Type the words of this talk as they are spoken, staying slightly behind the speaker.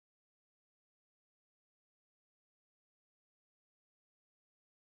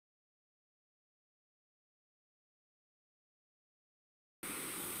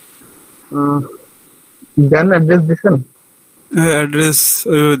দেন address দিছেন? হ্যাঁ address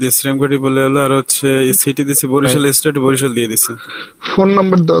ওইভাবে দিয়েছি, রামঘাটি বলে হলো, আর হচ্ছে সিটি দিয়েছি বরিশাল স্টেট, বরিশাল দিয়ে দিছি। ফোন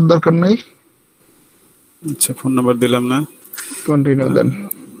নাম্বার দেওয়ার দরকার নাই। আচ্ছা ফোন নাম্বার দিলাম না। কন্টিনিউ দেন।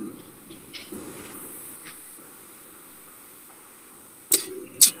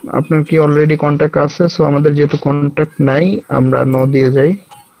 আপনার কি অলরেডি কন্ট্যাক্ট আছে? সো আমাদের যেহেতু কন্ট্যাক্ট নাই আমরা নো দিয়ে যাই।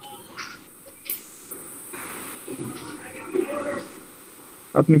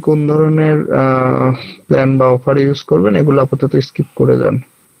 আপনি কোন ধরনের প্ল্যান বা অফার ইউজ করবেন এগুলো আপাতত স্কিপ করে যান।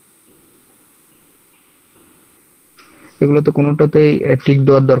 এগুলো তো কোনোটাতেই টিক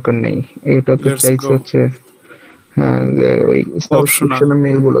দেওয়ার দরকার নেই। এটা তো লেটস চাইছে গো। হচ্ছে হ্যাঁ যে ওই অপশনাল। সাবস্ক্রিপশনের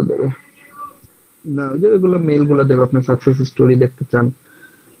মেইল গুলো দেবে না, যে এগুলো মেইল গুলো দেবে আপনার সাকসেস স্টোরি দেখতে চান,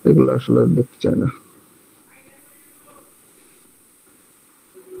 এগুলো আসলে দেখতে চায় না।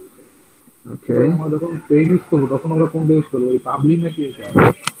 ওকে, আমরা যখন পেইড ইউজ করবো তখন আমরা কোনটা ইউজ করবো, এই পাবলিক নাকি এটা?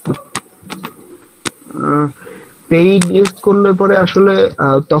 পেইড ইউজ করলে পরে আসলে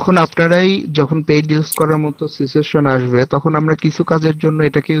তখন আপনারাই যখন পেইড ইউজ করার মতো সিচুয়েশন আসবে তখন আমরা কিছু কাজের জন্য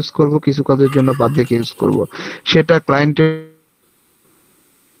এটাকে ইউজ করব, কিছু কাজের জন্য পাবলিক ইউজ করব, সেটা ক্লায়েন্টের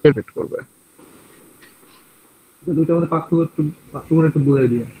ডিপেন্ড করবে। দুইটার মধ্যে পার্থক্য একটু বুঝাই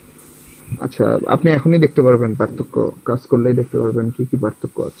দিয়ে। আচ্ছা, আপনি এখনই দেখতে পারবেন পার্থক্য, কাজ করলেই দেখতে পারবেন কি কি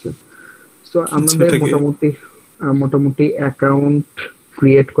পার্থক্য আছে। সো আমাদের এটা কি? মোটামুটি অ্যাকাউন্ট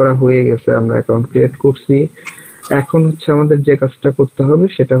ক্রিয়েট করা হয়ে গেছে, আমরা অ্যাকাউন্ট ক্রিয়েট করছি। এখন হচ্ছে আমাদের যে কাজটা করতে হবে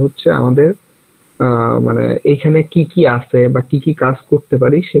সেটা হচ্ছে আমাদের মানে এখানে কি কি আছে বা কি কি কাজ করতে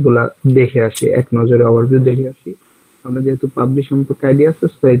পারি সেগুলা দেখে আসি, এক নজরে ওভারভিউ দেখে আসি। আমরা যেহেতু পাবলিশ সম্পর্কে আইডিয়া আছে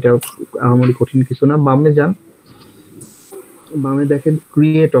তো এটা আমারই কঠিন কিছু না। বামে যান, বামে দেখেন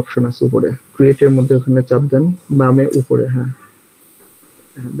ক্রিয়েট অপশন আছে উপরে, ক্রিয়েটের মধ্যে ওখানে চাপ দেন বামে উপরে। হ্যাঁ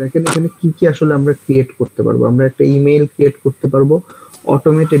হ্যাঁ, দেখেন এখানে কি কি আসলে আমরা ক্রিয়েট করতে পারবো। আমরা একটা ইমেইল ক্রিয়েট করতে পারবো,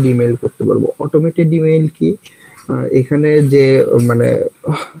 অটোমেটেড ইমেইল করতে পারবো। অটোমেটেড ইমেইল কি? এখানে যে মানে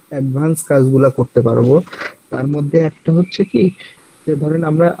অ্যাডভান্স কাজগুলা করতে পারবো তার মধ্যে একটা হচ্ছে কি, যে ধরেন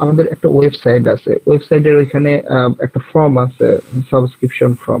আমরা আমাদের একটা ওয়েবসাইট আছে, ওয়েবসাইটের ওইখানে একটা ফর্ম আছে,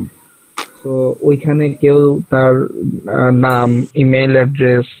 সাবস্ক্রিপশন ফর্ম। তো ওইখানে কেউ তার নাম, ইমেল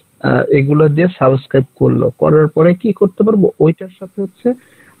অ্যাড্রেস এগুলো দিয়ে সাবস্ক্রাইব করলো, করার পরে কি করতে পারবো ওইটার সাথে হচ্ছে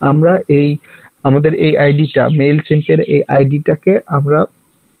আমরা এই আমাদের এই আইডিটা, মেইল চিম্পের এই আইডিটাকে আমরা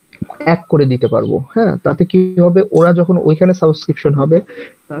এক করে দিতে পারবো। হ্যাঁ, তাতে কি হবে, ওরা যখন ওইখানে সাবস্ক্রিপশন হবে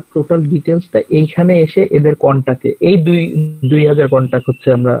তার টোটাল ডিটেলসটা এইখানে এসে এদের কন্টাক্টে এই 2000 কন্টাক্ট হচ্ছে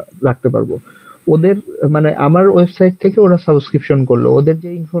আমরা রাখতে পারবো। ওদের মানে আমার ওয়েবসাইট থেকে ওরা সাবস্ক্রিপশন করলো, ওদের যে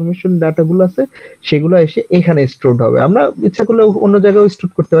ইনফরমেশন ডাটা গুলো আছে সেগুলো এসে এখানে স্টোরড হবে। আমরা ইচ্ছা করলে অন্য জায়গায়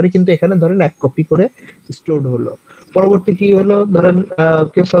স্টোর করতে পারি, কিন্তু এখানে ধরেন এক কপি করে স্টোরড হলো। পরবর্তী কি হলো, ধরেন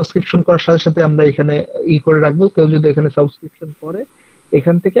কেউ সাবস্ক্রিপশন করার সাথে সাথে আমরা এখানে করে রাখবো, কেউ যদি এখানে সাবস্ক্রিপশন করে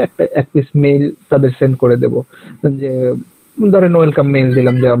এখান থেকে এক পিস মেইল তাদের সেন্ড করে দেব, যে ধরেন ওয়েলকাম মেইল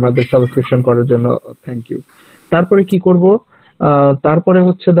দিলাম যে আমাদের সাবস্ক্রিপশন করার জন্য থ্যাংক ইউ। তারপরে কি করব, তারপরে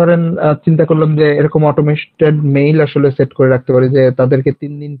হচ্ছে ধরেন চিন্তা করলাম যে এরকম অটোমেটেড মেইল আসলে সেট করে রাখতে পারি, যে তাদেরকে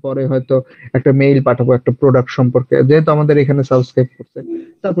 3 দিন পরে হয়তো একটা মেইল পাঠাবো একটা প্রোডাক্ট সম্পর্কে, যেহেতু আমাদের এখানে সাবস্ক্রাইব করছে,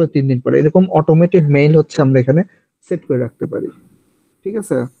 তারপরে 3 দিন পরে এরকম অটোমেটেড মেইল হচ্ছে আমরা এখানে সেট করে রাখতে পারি। ঠিক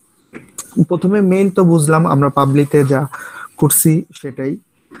আছে, প্রথমে মেইল তো বুঝলাম আমরা পাবলিতে যা করছি সেটাই।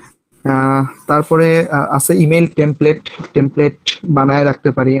 তারপরে আছে ইমেল টেমপ্লেট, টেমপ্লেট বানায় রাখতে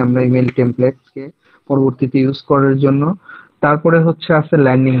পারি আমরা ইমেল টেমপ্লেটকে পরবর্তীতে ইউজ করার জন্য। তারপরে হচ্ছে আছে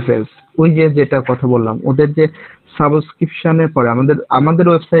ল্যান্ডিং পেজ, ওই যে যেটা কথা বললাম, ওদের যে সাবস্ক্রিপশনের পরে আমাদের আমাদের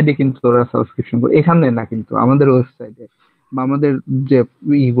ওয়েবসাইটে কিন্তু ওরা সাবস্ক্রিপশন করে, এখানে না কিন্তু আমাদের ওয়েবসাইটে বা আমাদের যে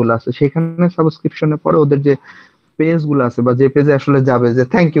ইগুলো আছে সেখানে সাবস্ক্রিপশনের পরে ওদের যে পেজ গুলো আছে বা যে পেজে আসলে যাবে, যে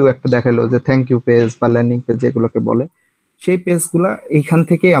থ্যাংক ইউ একটা দেখালো, যে থ্যাংক ইউ পেজ বা ল্যান্ডিং পেজ যেগুলোকে বলে, সেই পেজগুলা এইখান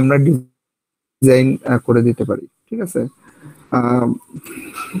থেকে আমরা ডিজাইন করে দিতে পারি। ঠিক আছে,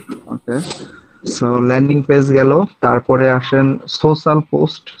 ওকে। সো ল্যান্ডিং পেজ গেল, তারপরে আসেন সোশ্যাল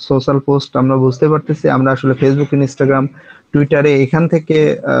পোস্ট। সোশ্যাল পোস্ট আমরা বুঝতে পারতেছি আমরা আসলে ফেসবুক, ইনস্টাগ্রাম, টুইটারে এখান থেকে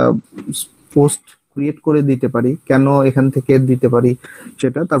পোস্ট ক্রিয়েট করে দিতে পারি। কেন এখান থেকে দিতে পারি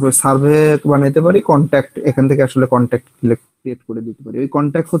সেটা, তারপরে সার্ভে বানাইতে পারি, কন্ট্যাক্ট এখান থেকে আসলে কন্ট্যাক্ট ক্রিয়েট করে দিতে পারি। ওই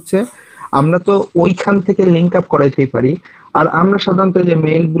কন্ট্যাক্ট হচ্ছে আমরা তো ওইখান থেকে লিংক আপ করাইতেই পারি। আর আমরা সাধারণত যে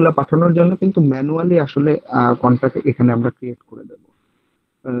মেইল গুলা পাঠানোর জন্য কিন্তু ম্যানুয়ালি আসলে কন্ট্যাক্ট এখানে আমরা ক্রিয়েট করে দেব।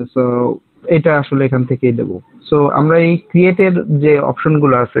 সো এটা আসলে এখান থেকেই দেব। সো আমরা এই ক্রিয়েটের যে অপশন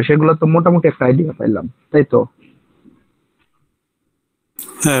গুলো আছে সেগুলো তো মোটামুটি একটা আইডিয়া পাইলাম, তাই তো?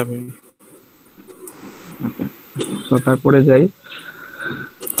 হ্যাঁ ভাই। তো তারপরে যাই।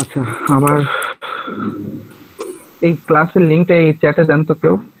 আচ্ছা, আমার এই ক্লাসের লিংকটা এই চ্যাটে দেন তো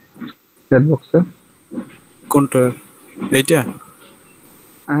কেউ, চ্যাট বক্সে। কোনটা? এইটা?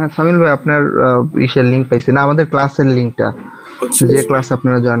 হ্যাঁ সামিল ভাই, আপনার ইসের লিংক পাইছি না, আমাদের ক্লাসের লিংকটা, আচ্ছা যে ক্লাস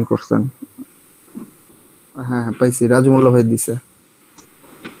আপনারা জয়েন করছেন। হ্যাঁ হ্যাঁ পাইছি, রাজমুল্লা ভাই দিছে।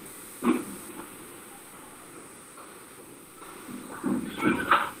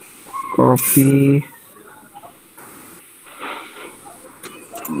 কপি।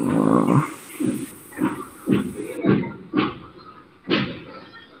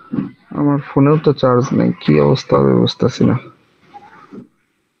 আমার ফোনেও তো চার্জ নেই, কি অবস্থা হবে বুঝতেছি না।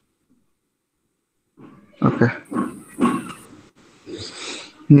 ওকে।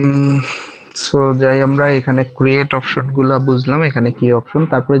 সো যাই, আমরা এখানে ক্রিয়েট অপশন গুলা বুঝলাম, এখানে কি অপশন,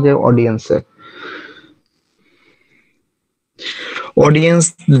 তারপরে যে অডিয়েন্সে, অডিয়েন্স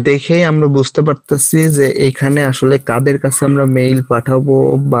দেখেই আমরা বুঝতে পারতেছি যে এখানে আসলে কাদের কাছে আমরা মেইল পাঠাবো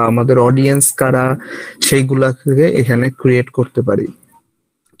বা আমাদের অডিয়েন্স কারা, সেইগুলাকে এখানে ক্রিয়েট করতে পারি।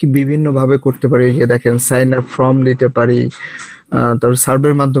 কি বিভিন্ন ভাবে করতে পারি, যে দেখেন সাইন আপ ফর্ম দিতে পারি, তারপর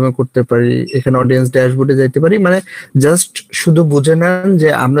সার্ভের মাধ্যমে করতে পারি, এখানে অডিয়েন্স ড্যাশবোর্ডে যাইতে পারি। মানে জাস্ট শুধু বুঝে নেন যে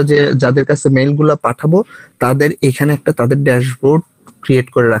আমরা যে যাদের কাছে মেইল গুলা পাঠাবো তাদের এখানে একটা তাদের ড্যাশবোর্ড ক্রিয়েট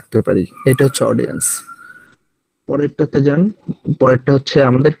করে রাখতে পারি। এটা হচ্ছে অডিয়েন্স। পরেরটাতে যান। পরেরটা হচ্ছে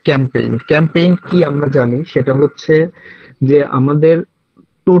আমাদের ক্যাম্পেইন। ক্যাম্পেইন কি আমরা জানি, সেটা হচ্ছে যে আমাদের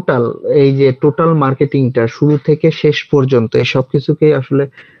টোটাল, এই যে টোটাল মার্কেটিংটা শুরু থেকে শেষ পর্যন্ত এই সবকিছুকে আসলে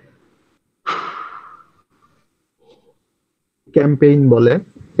ক্যাম্পেইন বলে।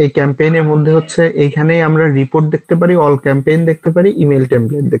 এই ক্যাম্পেইনের মধ্যে হচ্ছে এইখানেই আমরা রিপোর্ট দেখতে পারি, অল ক্যাম্পেইন দেখতে পারি, ইমেল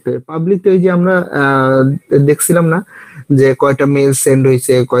টেমপ্লেট দেখতে পারি। পাবলিক এই যে আমরা দেখছিলাম না যে কয়টা মেল সেন্ড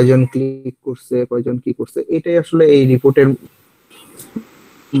হয়েছে, কয়জন ক্লিক করছে, কয়জন কি করছে, এটাই আসলে এই রিপোর্টের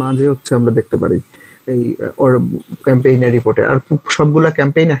মাঝে হচ্ছে আমরা দেখতে পারি এই ওর ক্যাম্পেইনের রিপোর্টে। আর সবগুলা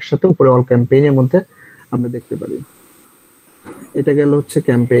ক্যাম্পেইন একসাথে উপরে অল ক্যাম্পেইনের মধ্যে আমরা দেখতে পারি। এটা গেল হচ্ছে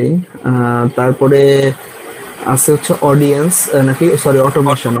ক্যাম্পেইন। তারপরে আছে হচ্ছে অডিয়েন্স, নাকি সরি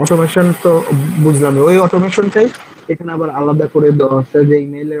অটোমেশন। অটোমেশন তো বুঝলাম, ওই অটোমেশনটাই এখানে আবার আলাদা করে দেওয়া আছে, যে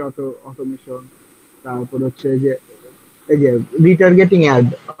ইমেইলের অটোমেশন। তারপর হচ্ছে যে এই যে রিটার্গেটিং অ্যাড,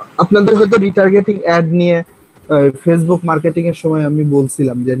 আপনাদের হয়তো রিটার্গেটিং অ্যাড নিয়ে ফেসবুক মার্কেটিং এর সময় আমি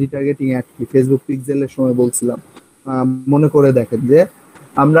বলছিলাম যে রিটার্গেটিং অ্যাড কি, ফেসবুক পিক্সেলের সময় বলছিলাম। মনে করে দেখেন যে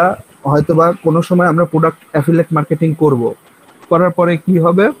আমরা হয়তোবা কোনো সময় আমরা প্রোডাক্ট অ্যাফিলিয়েট মার্কেটিং করব, করার পরে কি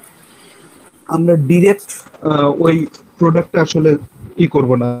হবে, আমরা ডিরেক্ট ওই প্রোডাক্টটা আসলে কি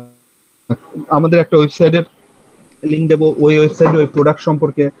করব না, আমাদের একটা ওয়েবসাইটের লিংক দেবো, ওই ওয়েবসাইটে ওই প্রোডাক্ট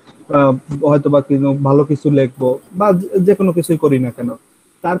সম্পর্কে হয়তো বা ভালো কিছু লিখবো বা যে কোনো কিছুই করি না কেন,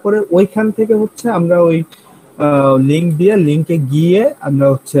 তারপরে ওইখান থেকে হচ্ছে আমরা ওই লিংক দিয়ে লিংকে গিয়ে আমরা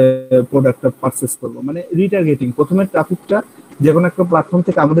হচ্ছে প্রোডাক্টটা পারচেস করব। মানে রিটার্গেটিং, প্রথমে ট্রাফিকটা যে কোনো একটা প্ল্যাটফর্ম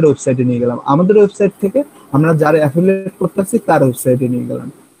থেকে আমাদের ওয়েবসাইটে নিয়ে গেলাম, আমাদের ওয়েবসাইট থেকে আমরা যারা অ্যাফিলিয়েট করতেছি তার ওয়েবসাইটে নিয়ে গেলাম।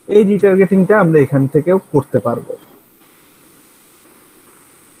 এই রিটার্গেটিংটা আমরা এখান থেকেও করতে পারবো।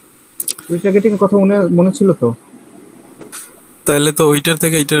 রিটার্গেটিং কথা মনে ছিল তো? তাহলে তো ওইটার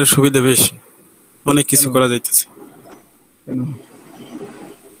থেকে এটার সুবিধা বেশি, অনেক কিছু করা যাইতেছে। কেন?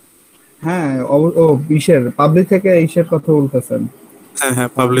 হ্যাঁ ও ইসের পাবলিক থেকে ইসের কথা বলতেছেন? হ্যাঁ হ্যাঁ,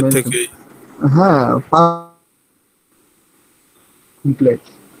 পাবলিক থেকে। হ্যাঁ কমপ্লেক্স।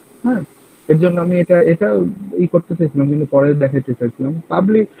 হ্যাঁ, এর জন্য আমি এটা এটা করতে চাইছিলাম, কিন্তু পরে দেখাতে চাইছিলাম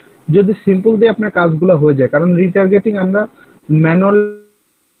পাবলিক যদি সিম্পল দিয়ে আপনার কাজগুলো হয়ে যায়। কারণ রিটার্গেটিং আমরা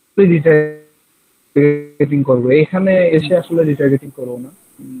ম্যানুয়ালি রিটার্গেটিং করবো, এখানে এসে আসলে রিটার্গেটিং করবো না।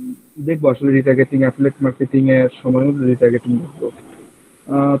 দেখবো আসলে রিটার্গেটিং অ্যাফিলিয়েট মার্কেটিং এর সময় রিটার্গেটিং দেখবো।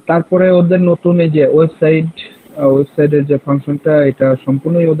 তারপরে ওদের নতুন এই যে ওয়েবসাইটের যে ফাংশনটা, এটা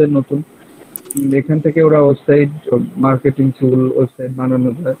সম্পূর্ণই ওদের নতুন। এখান থেকে ওরা ওয়েবসাইট মার্কেটিং টুল, ওয়েবসাইট বানানো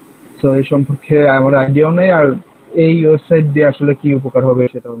যায়। তো এই সম্পর্কে আমার আইডিয়াও নেই, আর এই ওয়েবসাইট দিয়ে আসলে কি উপকার হবে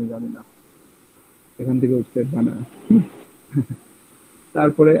সেটাও আমি জানি না, এখান থেকে ওয়েবসাইট বানায়।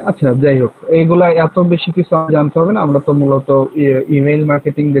 তারপরে আচ্ছা যাই হোক, এইগুলা এত বেশি কিছু জানতে হবে না, আমরা তো মূলত ইমেইল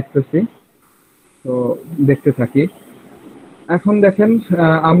মার্কেটিং দেখতেছি, তো দেখতে থাকি। এখন দেখেন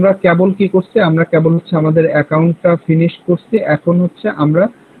আমরা কেবল কি করছি, আমরা কেবল হচ্ছে আমাদের অ্যাকাউন্টটা ফিনিশ করছি। এখন হচ্ছে আমরা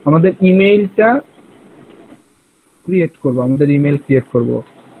আমাদের ইমেইলটা ক্রিয়েট করব, আমাদের ইমেইল ক্রিয়েট করব।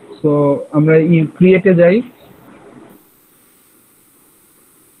 সো আমরা ক্রিয়েটে যাই,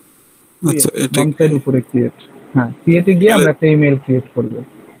 আচ্ছা, এটা বাম সাইড উপরে ক্রিয়েট। হ্যাঁ, ক্রিয়েটে গিয়ে আমরা একটা ইমেইল ক্রিয়েট করব।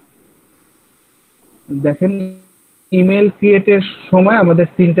 দেখেন ইমেল ক্রিয়েটের সময় আমাদের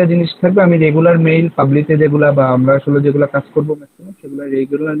তিনটা জিনিস থাকবে। আমি রেগুলার মেইল, পাবলিকে যেগুলা বা আমরা আসলে যেগুলা কাজ করবো ম্যাক্সিমাম সেগুলো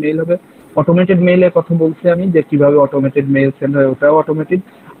রেগুলার মেইল হবে। অটোমেটেড মেইলের কথা বলছি আমি, যে কিভাবে অটোমেটেড মেইল সেন্ড হয়, ওটাও অটোমেটেড।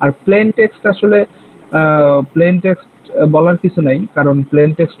 আর প্লেন টেক্সট আসলে প্লেন টেক্সট বলার কিছু নাই, কারণ প্লেন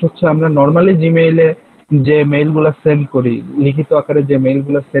টেক্সট হচ্ছে আমরা নর্মালি জিমেইলে যে মেইলগুলো সেন্ড করি, লিখিত আকারে যে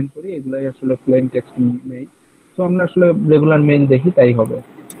মেইলগুলো সেন্ড করি, এগুলাই আসলে প্লেন টেক্সট মেইল। তো আমরা আসলে রেগুলার মেইল দেখি, তাই হবে।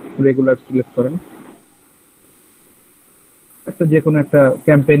 রেগুলার সিলেক্ট করেন, একটা যে কোনো একটা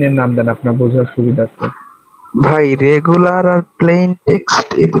ক্যাম্পেইনের নাম দেন আপনার বোঝার সুবিধার্থে। ভাই রেগুলার আর প্লেন টেক্সট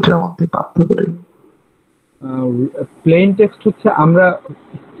এই দুটোর মধ্যে পার্থক্য কি? প্লেন টেক্সট হচ্ছে আমরা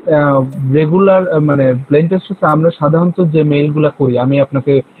রেগুলার, মানে প্লেন টেক্সট হচ্ছে আমরা সাধারণত যে মেইলগুলা করি, আমি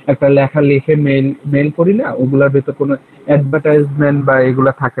আপনাকে একটা লেখা লিখে মেইল মেইল করি না, ওগুলার ভেতর কোনো অ্যাডভার্টাইজমেন্ট বা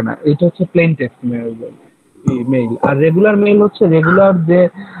এগুলা থাকে না, এটা হচ্ছে প্লেন টেক্সট মেইল। আর রেগুলার মেইল হচ্ছে রেগুলার যে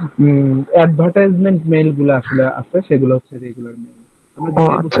অ্যাডভার্টাইজমেন্ট মেইল গুলো আসলে আছে, সেগুলো হচ্ছে রেগুলার মেইল। আমরা ও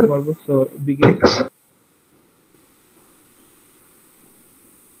দেখে আচ্ছা। বুঝতে পারবো। So begin.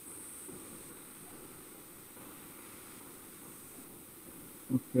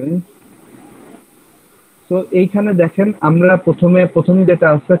 ওকে, তো এইখানে দেখেন আমরা প্রথম যেটা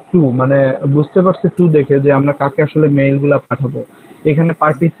আছে টু, মানে বুঝতে পারছি টু দেখে যে আমরা কাকে আসলে মেইল গুলা পাঠাবো। এখানে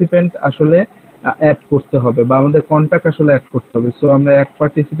পার্টিসিপেন্ট আসলে অ্যাড করতে হবে বা আমাদের কন্টাক্ট আসলে অ্যাড করতে হবে। সো আমরা এক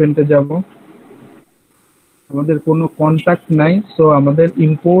পার্টিসিপেন্টে যাব, আমাদের কোনো কন্টাক্ট নাই, সো আমাদের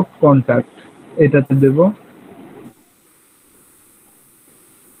ইম্পোর্ট কন্টাক্ট এটাতে দেব।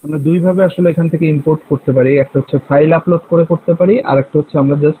 আমরা দুই ভাবে আসলে এখান থেকে ইম্পোর্ট করতে পারি, একটা হচ্ছে ফাইল আপলোড করে করতে পারি, আর একটা হচ্ছে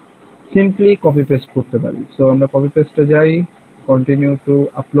আমরা জাস্ট সিম্পলি কপি পেস্ট করতে পারি। সো আমরা কপি পেস্টে যাই, কন্টিনিউ টু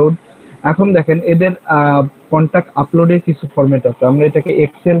আপলোড। এখন দেখেন এদের কন্টাক্ট আপলোডের কিছু ফরম্যাট আছে, আমরা এটাকে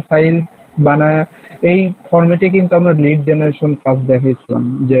এক্সেল ফাইল বানায় এই ফরম্যাটে কিন্তু আমরা লিড জেনারেশন কাজ দেখিয়েছিলাম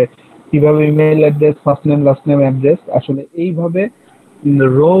যে কিভাবে email address, first name last name address, আসলে এইভাবে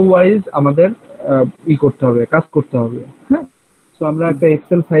রো ওয়াইজ আমাদের করতে হবে, কাজ করতে হবে। হ্যাঁ, তো আমরা একটা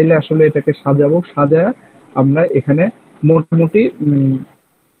এক্সেল ফাইলে আসলে এটাকে সাজাবো, সাজায় আমরা এখানে মোটামুটি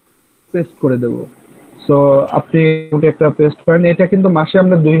পেস্ট করে দেব। সো আপনি মোটামুটি একটা পেস্ট করেন, এটা কিন্তু মাসে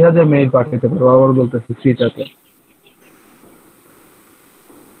আমরা 2000 মেইল পাঠাতে পারবো, আবার বলতেছি ফ্রিটাতে।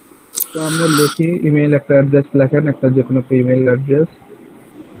 তো আমরা লিখি ইমেল, একটা অ্যাড্রেস লেখেন, একটা যে কোনো একটা ইমেল অ্যাড্রেস।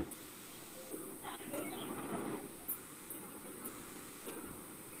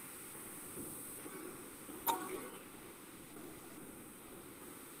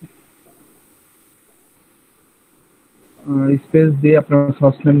 স্পেস দিয়ে আপনার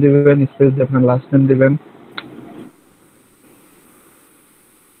ফার্স্ট নেম দিবেন, স্পেস দিয়ে আপনার লাস্ট নেম দিবেন।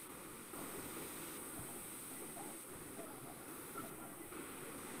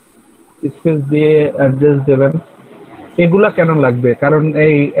 স্পেস দিয়ে অ্যাড্রেস দেবেন। এগুলা কেন লাগবে? কারণ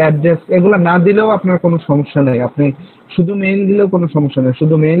এই অ্যাড্রেস এগুলা না দিলেও আপনার কোনো সমস্যা নেই, আপনি শুধু মেইল দিলেও কোনো সমস্যা নেই,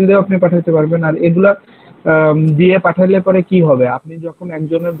 শুধু মেইল দিয়েও আপনি পাঠাতে পারবেন। আর এগুলা দিয়ে পাঠালে পরে কি হবে, আপনি যখন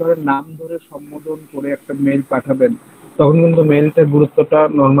একজনের ধরে নাম ধরে সম্বোধন করে একটা মেইল পাঠাবেন, তখন কিন্তু মেইলটার গুরুত্বটা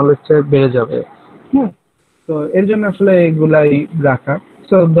নর্মাল হচ্ছে বেড়ে যাবে। হ্যাঁ, তো এর জন্য আসলে এগুলাই রাখা।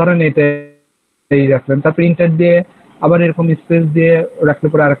 তো ধরেন এটাই রাখলেন, তারপর ইন্টার দিয়ে আবার এরকম স্পেস দিয়ে রাখলে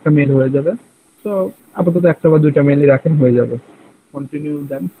পরে আরেকটা মেইল হয়ে যাবে। তো আপাতত একটা বা দুইটা মেইলই রাখেন, হয়ে যাবে। কন্টিনিউ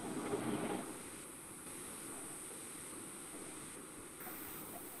দেন।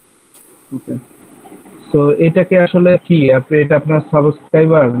 ওকে, তো এটাকে আসলে কি আপনি, এটা আপনার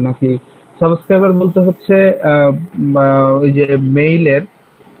সাবস্ক্রাইবার নাকি? সাবস্ক্রাইবার বলতে হচ্ছে ওই যে মেইলের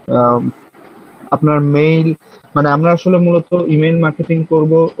আপনার মেইল, মানে আমরা আসলে মূলত ইমেল মার্কেটিং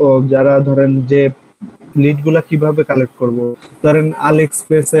করব। যারা ধরেন যে লিড গুলা কিভাবে কালেক্ট করব, ধরেন আলি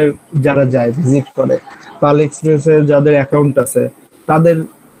এক্সপ্রেসের যারা যায় ভিজিট করে, তো আলি এক্সপ্রেসের যাদের অ্যাকাউন্ট আছে তাদের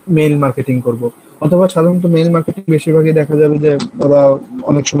মেইল মার্কেটিং করব। অথবা সাধারণত মেইল মার্কেটিং বেশিরভাগই দেখা যাবে যে ওরা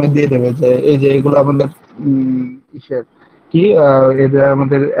অনেক সময় দিয়ে দেবে যে এই যে এগুলো আমাদের ইসের কি এদের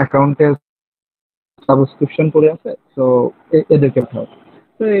আমাদের অ্যাকাউন্টে সাবস্ক্রিপশন করে আছে, তো এদেরকে পাঠাও।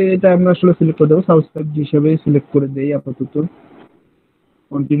 তো এটা আমরা আসলে সিলেক্ট করে দেবো, সাবস্ক্রাইব হিসেবেই সিলেক্ট করে দেই আপাতত।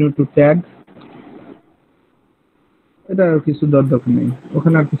 কন্টিনিউ টু ট্যাগ, এটা আর কিছু দরকার নেই,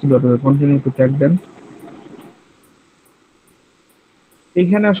 ওখানে আর কিছু দরকার নেই, কন্টিনিউ টু ট্যাগ দেন।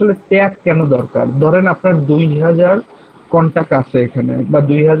 এখানে আসলে ট্যাগ কেন দরকার? ধরেন আপনার 2000 কন্টাক্ট আছে এখানে বা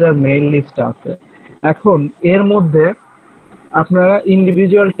 2000 মেইল লিস্ট আছে, এখন এর মধ্যে আপনারা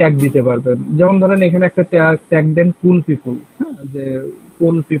ইন্ডিভিজুয়াল ট্যাগ দিতে পারবেন। যেমন ধরেন এখানে একটা ট্যাগ দেন কুল পিপল, হ্যাঁ, যে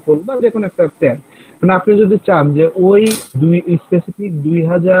কুল পিপল বা যে কোনো একটা ট্যাগ। মানে আপনি যদি চান যে ওই স্পেসিফিক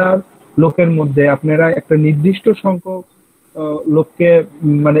 2000 লোকের মধ্যে আপনারা একটা নির্দিষ্ট সংখ্যক লোককে,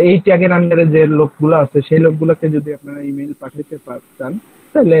 মানে এই ট্যাগের আন্ডারে যে লোকগুলো আছে সেই লোকগুলোকে যদি আপনারা ইমেল পাঠাইতে চান,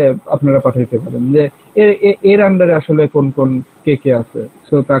 তাহলে আপনারা পাঠাইতে পারেন যে এর আন্ডারে আসলে কোন কোন কে কে আছে,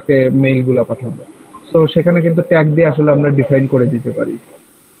 সো তাকে মেইল গুলা পাঠাবো। তো সেখানে কিন্তু ট্যাগ দিয়ে আসলে আমরা ডিফাইন করে দিতে পারি।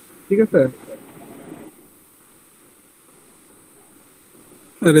 ঠিক আছে?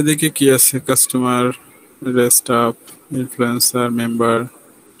 আর এদিকে কি আছে? Customer, staff, influencer, member.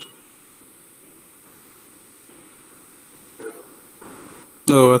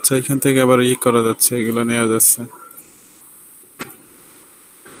 ও আচ্ছা, এখান থেকে আবার করা যাচ্ছে, এগুলো নেওয়া যাচ্ছে।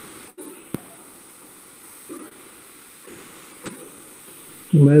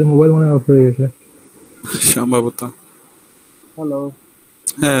 ভাইয়ের মোবাইল মনে অফ হয়ে গেছে। সম্ভবত। হ্যালো,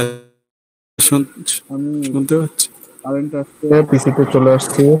 হ্যাঁ, আমি শুনতে পাচ্ছি। কারেন্ট আসছে, পিসিতে চলে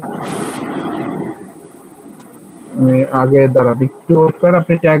আসছি। আমি আগে দাঁড়াবি একটু ওয়েট করেন,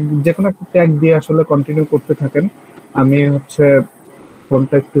 আপনি ট্যাগ যে কোনো একটা ট্যাগ দিয়ে আসলে কন্টিনিউ করতে থাকেন। আমি হচ্ছে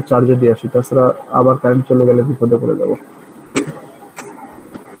ফোনটা একটু চার্জে দিয়ে আসি, তাছাড়া আবার কারেন্ট চলে গেলে বিপদে পড়ে যাবো।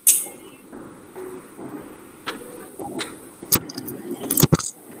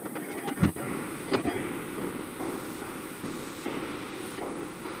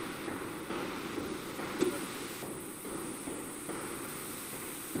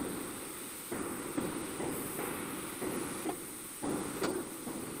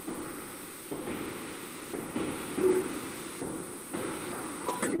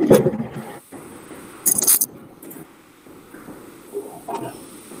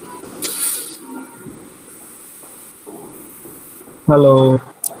 হ্যালো।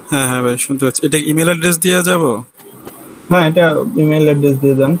 হ্যাঁ হ্যাঁ ভাই শুনতে পাচ্ছি। এটা ইমেল অ্যাড্রেস দিয়ে যাব? হ্যাঁ, এটা ইমেল অ্যাড্রেস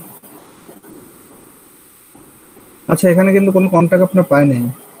দিয়ে যান। আচ্ছা, এখানে কিন্তু কোনো কন্টাক্ট আপনার পায় নাই।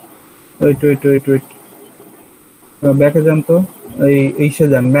 ওয়েট ওয়েট ওয়েট ওয়েট, ব্যাকে যান তো। এইসে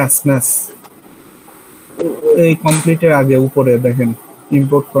যান, ম্যাস ম্যাস, এই কমপ্লিটের আগে উপরে দেখেন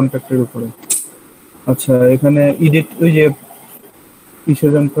ইম্পোর্ট কন্ট্যাক্টের উপরে। আচ্ছা, এখানে এডিট, ওই যে ইসে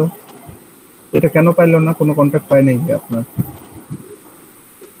যান তো। এটা কেন পাইল না? কোনো কন্ট্যাক্ট পায় নাই যে আপনার,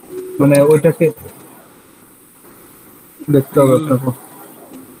 মানে ওইটাকে দেখতে হবে আপনাকে,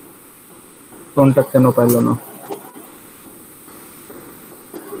 কন্ট্যাক্ট কেন পাইল না।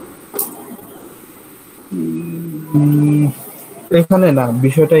 এখানে না,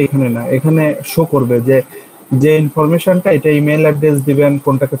 বিষয়টা এখানে না। এখানে শো করবে যে যে ইনফরমেশনটা, এটা ইমেল অ্যাড্রেস দিবেন,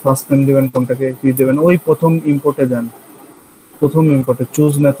 কোনটাকে ফার্স্ট নেম দিবেন, কোনটাকে কি দিবেন, ওই প্রথম ইম্পোর্টে যান। প্রথম ইম্পোর্টে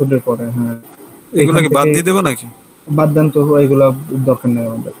চুজ মেথডের পরে, হ্যাঁ এগুলো এখান কি বাদ থেকে দিয়ে দেবো নাকি? বাদ দেন তো, এগুলা দরকার নেই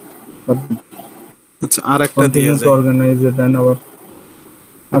আমাদের। আচ্ছা, আর একটা দিয়ে কন্টিনিউ টু যাই। অর্গানাইজ দেন আবার।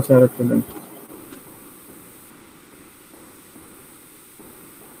 আচ্ছা, আর একটা দেন।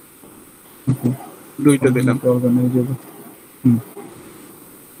 দুইটা কন্টিনিউ দিলাম, টু অর্গানাইজ।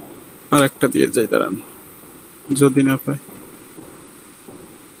 আর একটা দিয়ে যাই, দাঁড়ান যদি না পাই।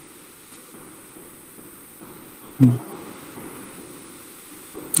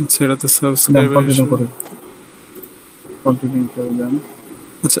 আচ্ছা, এটা তো সাবস্ক্রাইবার। কন্টিনিউ করে, কন্টিনিউ করে দেন।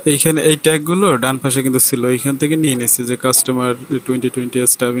 আচ্ছা, এইখানে এই ট্যাগ গুলো ডান পাশে কিন্তু ছিল, এইখান থেকে নিয়ে নিয়েছি যে কাস্টমার 2020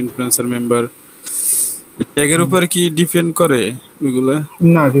 স্টাফ ইনফ্লুয়েন্সার মেম্বার। ট্যাগের উপর কি ডিপেন্ড করে ওইগুলা?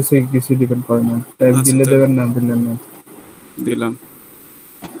 না, কিছু কিছু ডিপেন্ড করে না, ট্যাগ আচ্ছা, দিলে দেবেন, না দিলে না। দিলাম,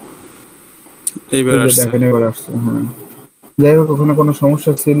 এইবার এই যে আসছে। দেখেন এবার আসছে, হ্যাঁ। যাই হোক, ওখানে কোনো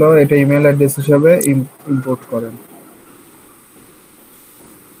সমস্যা ছিল, এটা ইমেল অ্যাড্রেস হিসাবে ইম্পোর্ট করেন।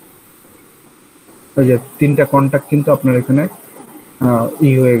 ওই যে তিনটা কন্টাক্ট কিন্তু আপনার এখানে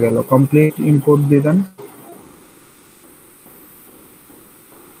হয়ে গেল, কমপ্লিট ইম্পোর্ট দিয়ে দেন।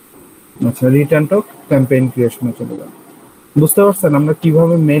 আচ্ছা, রিটার্ন টু ক্যাম্পেইন ক্রিয়েশনে চলে যান। বুঝতে পারছেন আমরা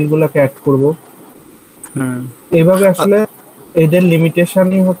কিভাবে মেইল গুলাকে অ্যাড করব? হ্যাঁ, এইভাবে আসলে এদের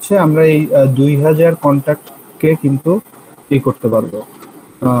লিমিটেশনই হচ্ছে আমরা এই 2000 কন্টাক্টকে কিন্তু করতে পারবো।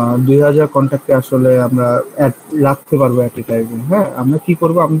 2000 কন্টাক্টে আসলে আমরা রাখতে পারবো এট এ টাইমে। হ্যাঁ, আমরা কি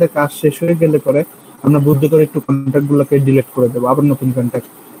করব, আমাদের কাজ শেষ হয়ে গেলে পরে আমরা বুদ্ধি করে একটু কন্টাক্ট গুলোকে ডিলিট করে দেবো, আবার নতুন কন্টাক্ট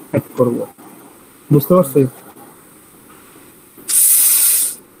অ্যাড করব। বুঝতে পারছি?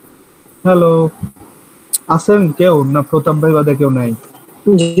 হ্যালো, আছেন কেউ? না প্রতাপ ভাই বাদে কেউ নাই?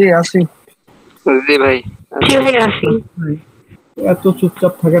 জি আসি। জি ভাই। জি ভাই আসি। এত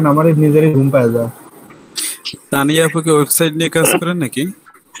চুপচাপ থাকেন, আমার নিজেরই ঘুম পায় যায়। তানিয়া আপুকে ওয়েবসাইট নিয়ে কাজ করেন নাকি?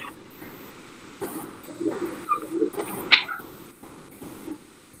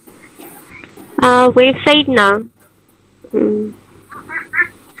 ওয়েবসাইট না,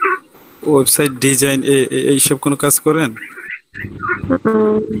 ওয়েবসাইট ডিজাইন এইসব কোনো কাজ করেন?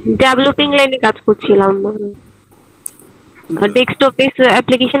 ডেভেলপিং লাইনে কাজ করছিলাম। Desktop base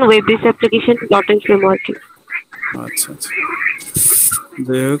application, web base application, dot net framework. আচ্ছা আচ্ছা,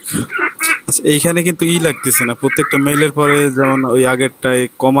 যাই হোক। আচ্ছা, এইখানে কিন্তু লাগতেছে না, প্রত্যেকটা মেইলের পরে যেমন ওই আগেরটায়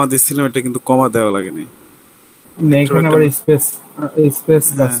কমা দিচ্ছিলাম, এটা কিন্তু কমা দেওয়া লাগেনি। এখানে আবার স্পেস স্পেস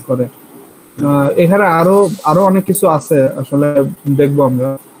কাজ করে। এখানে আরো আরো অনেক কিছু আছে আসলে, দেখবো আমরা।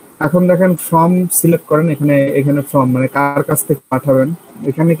 এখন দেখেন ফর্ম সিলেক্ট করেন, এখানে এখানে ফর্ম মানে কার কাছ থেকে পাঠাবেন।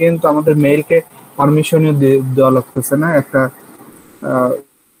 এখানে কিন্তু আমাদের মেইলকে পারমিশনও দেওয়া লাগতেছে না, একটা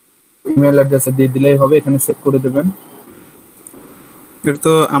ইমেল অ্যাড্রেস দিয়ে দিলেই হবে, এখানে সেট করে দেবেন। এটা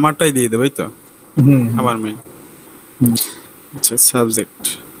তো আমারটাই দিয়ে দেবে তো, আমার মেইল। আচ্ছা, সাবজেক্ট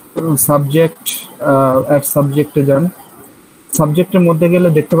সাবজেক্ট, অ্যাড সাবজেক্টে যান। সাবজেক্টের মধ্যে গেলে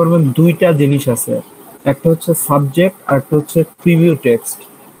দেখতে পারবেন দুইটা জিনিস আছে, একটা হচ্ছে সাবজেক্ট আর একটা হচ্ছে প্রিভিউ টেক্সট।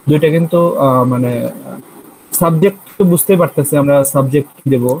 দুইটা কিন্তু মানে সাবজেক্ট তো বুঝতেই পারতেছি আমরা সাবজেক্ট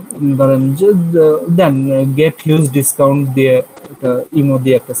দেব, ধরেন যে দেন গেট হিউজ ডিসকাউন্ট দিয়ে একটা ইমো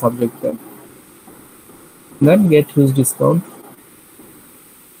দিয়ে একটা সাবজেক্ট দেন, দেন গেট হিউজ ডিসকাউন্ট।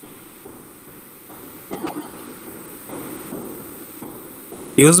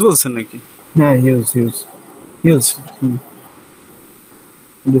 ইউজ বলছেন নাকি? হ্যাঁ হিউজ হিউজ হিউজ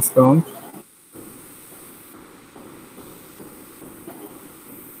ডিসকাউন্ট।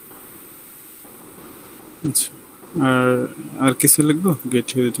 আচ্ছা, আর আর কিছু লিখবো? Gate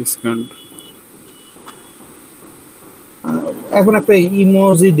huge discount. এখন একটা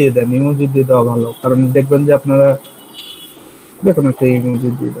ইমোজি দিয়ে দেন, ইমোজি দিয়ে দেওয়া ভালো, কারণ দেখবেন যে আপনারা দেখুন একটা ইমোজি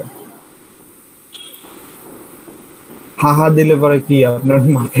দিয়ে দেন। হাহা দিলে পরে কি আপনার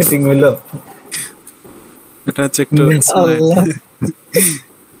মার্কেটিং হইলো? এটা হচ্ছে একটু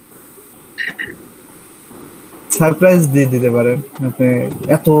সারপ্রাইজ দিয়ে দিতে পারেন, আপনি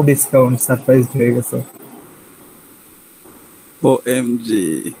এত ডিসকাউন্ট সারপ্রাইজ হয়ে গেছে। ওএমজি।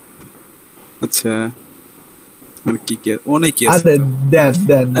 আচ্ছা, আর কি কি অনেক কি আছে। আরে দেন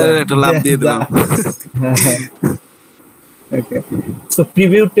দেন একটা লাভ দিয়ে দিলাম। ওকে, সো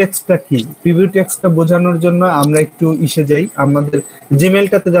প্রিভিউ টেক্সটটা কি? প্রিভিউ টেক্সটটা বোঝানোর জন্য আমরা একটু ইসে যাই, আমাদের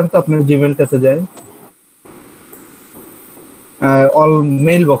জিমেইলটাতে যান, তো আপনার জিমেইলটাতে যান, অল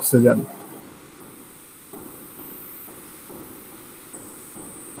মেইল বক্সে যান।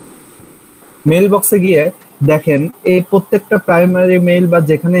 মেইল বক্সে গিয়ে দেখেন এই প্রত্যেকটা প্রাইমারি মেইল বা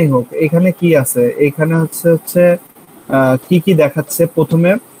যেখানেই হোক, এখানে কি আছে? এখানে হচ্ছে কি কি দেখাচ্ছে।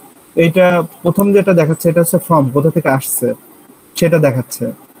 প্রথমে এইটা প্রথম যেটা দেখাচ্ছে এটা হচ্ছে ফর্ম, কোথা থেকে আসছে সেটা দেখাচ্ছে।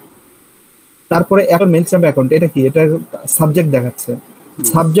 তারপরে একটা মেইল চ্যাম্প অ্যাকাউন্ট, এটা কি? এটা সাবজেক্ট দেখাচ্ছে।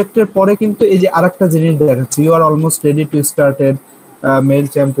 সাবজেক্টের পরে কিন্তু এই যে আরেকটা জিনিস দেখাচ্ছে, you R almost ready to started mail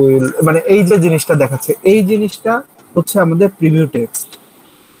champ will, মানে এই যে জিনিসটা দেখাচ্ছে, এই জিনিসটা হচ্ছে আমাদের প্রিভিউ টেক্সট।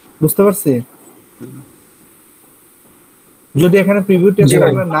 বুঝতে পারছি? যদি এখানে প্রিভিউ টেক্সট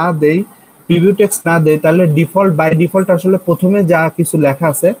আমরা না দেই, প্রিভিউ টেক্সট না দেই, তাহলে ডিফল্ট বাই ডিফল্ট আসলে প্রথমে যা কিছু লেখা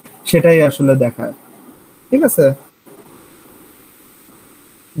আছে সেটাই আসলে দেখায়। ঠিক আছে?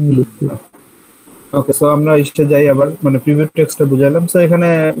 ওকে, সো আমরা ইসে যাই আবার, মানে প্রিভিউ টেক্সটটা বুঝাইলাম। সো এখানে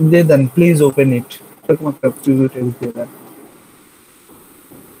দিয়ে দেন প্লিজ ওপেন ইট, এরকম একটা প্রিভিউ টেক্সট দিয়ে দেন।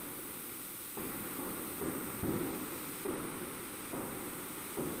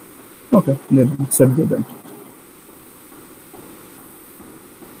 ওকে, দেন সেভ দিয়ে দেন।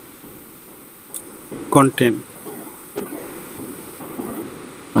 কন্টেন্ট।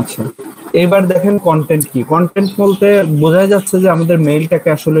 আচ্ছা, এবার দেখেন কন্টেন্ট কি। কন্টেন্ট বলতে বোঝা যাচ্ছে যে আমাদের মেইলটাকে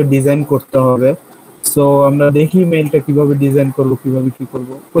আসলে ডিজাইন করতে হবে। সো আমরা দেখি মেইলটা কিভাবে ডিজাইন করব, কিভাবে কি করব।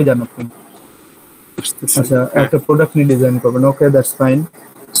 কই জানো আপনি? আচ্ছা, একটা প্রোডাক্ট নিয়ে ডিজাইন করবেন। ওকে, দ্যাটস ফাইন।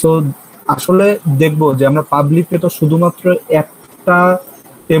 সো আসলে দেখবো যে আমরা পাবলিকে তো শুধুমাত্র একটা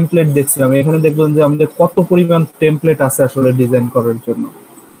টেমপ্লেট দেখছিলাম, এখানে দেখবেন যে আমাদের কত পরিমাণ টেমপ্লেট আছে আসলে ডিজাইন করার জন্য।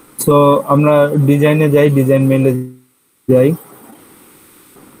 সো আমরা ডিজাইনে যাই, ডিজাইন মেইলে যাই,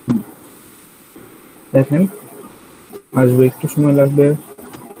 দেখেন আসবে, একটু সময় লাগবে।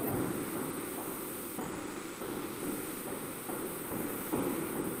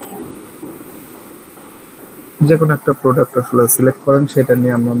 যে কোনো একটা প্রোডাক্ট আসলে সিলেক্ট করেন, সেটা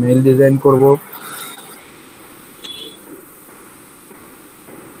নিয়ে আমরা মেইল ডিজাইন করব।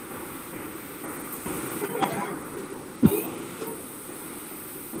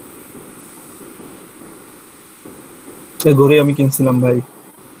 এই ঘড়ি আমি কিনছিলাম ভাই।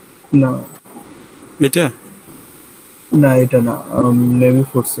 না এটা না, এটা না, নেভি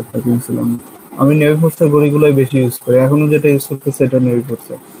ফোর্স একটা কিনছিলাম। আমি নেভি ফোর্সের ঘড়িগুলোই বেশি ইউজ করি, এখনো যেটা ইউজ করতেছি এটা নেভি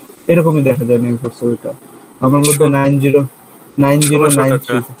ফোর্সের। এরকমই দেখা যায় নেভি ফোর্সের। ওইটা আমার মধ্যে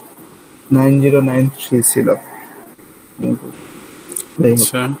 9093 ছিল।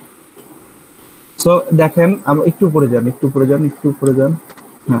 আচ্ছা, সো দেখেন একটু উপরে যান, একটু উপরে যান, একটু উপরে যান।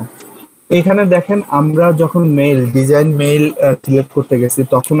 হ্যাঁ, এখানে দেখেন আমরা যখন মেইল ডিজাইন মেইল সিলেক্ট করতে গেছি,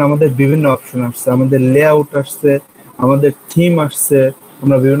 তখন আমাদের বিভিন্ন অপশন আসছে, আমাদের লেআউট আসছে, আমাদের থিম আসছে।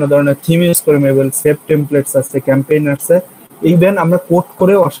 আমরা বিভিন্ন ধরনের থিম ইউজ করে মেইল, সেভ টেমপ্লেটস আছে, ক্যাম্পেইন আসছে। ইভেন আমরা কোড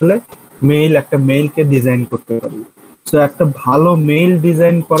করেও আসলে একটা মেইলকে ডিজাইন করতে পারি। সো একটা ভালো মেইল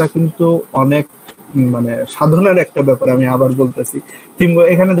ডিজাইন করা কিন্তু অনেক মানে সাধনার একটা ব্যাপার। আমি আবার বলতেছি, থিম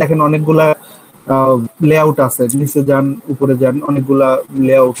এখানে দেখেন অনেকগুলা লেআউট আছে, নিচে যান, উপরে যান, অনেকগুলা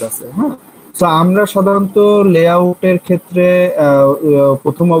লেআউট আছে। হ্যাঁ, তো আমরা সাধারণত লেআউটের ক্ষেত্রে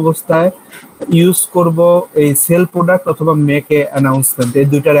প্রথম অবস্থায় ইউজ করব এই সেল প্রোডাক্ট অথবা মেক এ অ্যানাউন্সমেন্ট, এই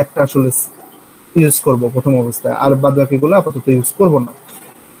দুইটার একটা আসলে ইউজ করব প্রথম অবস্থায়, আর বাদ বাকিগুলো আপাতত ইউজ করব না।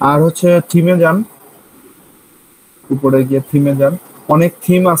 আর হচ্ছে থিমে যান, উপরে গিয়ে থিমে যান, অনেক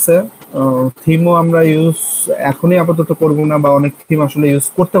থিম আছে। থিমও আমরা ইউজ এখনই আপাতত করব না, বা অনেক থিম আসলে ইউজ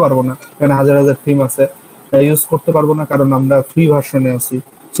করতে পারবো না, কারণ হাজার হাজার থিম আছে, ইউজ করতে পারবো না কারণ আমরা ফ্রি ভার্সনে আছি।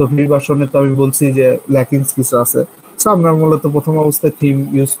 সো ফ্রি ভার্সনে তো আমি বলছি যে ল্যাকিংস কিছু আছে, সো আমরা মূলত প্রথম অবস্থায় থিম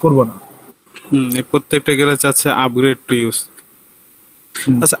ইউজ করব না। এই প্রত্যেকটা গেলে চাচ্ছে আপগ্রেড টু ইউজ।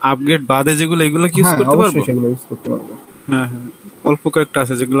 আচ্ছা, আপগ্রেড বাদে যেগুলো এগুলো কি ইউজ করতে পারবো? সেগুলো ইউজ করতে পারবো। হ্যাঁ, অল্প কয়েকটা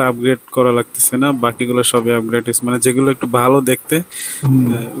আছে যেগুলো আপগ্রেড করা লাগতেছে না, বাকিগুলো সবই আপগ্রেড, মানে যেগুলো একটু ভালো দেখতে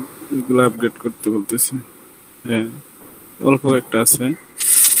এগুলো আপগ্রেড করতে বলতেছে। হ্যাঁ, অল্প কয়েকটা আছে।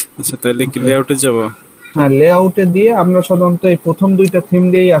 আচ্ছা, তাহলে কি লেআউটে যাব? হ্যাঁ, লেআউটে দিয়ে আমরা সাধারণত এই প্রথম দুইটা থিম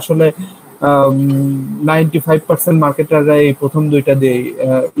দিয়েই আসলে 95% মার্কেটাররা এই প্রথম দুইটা দিয়ে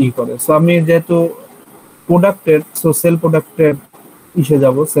করে। সো আমি যেহেতু প্রোডাক্টের, সো সেল প্রোডাক্টের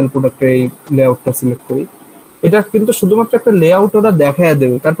যাব, সেল প্রোডাক্টের এই লেআউটটা সিলেক্ট করি। এটা কিন্তু শুধুমাত্র একটা লেআউট ওরা দেখায়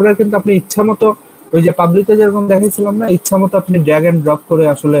দেবে, তারপরে কিন্তু আপনি ইচ্ছা মতো ওই যে পাবলিকে যেরকম দেখাইছিলাম না, ইচ্ছা মতো আপনি ড্র্যাগ এন্ড ড্রপ করে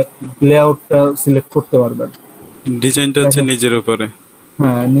আসলে লেআউটটা সিলেক্ট করতে পারবেন। ডিজাইনটা হচ্ছে নিজের উপরে।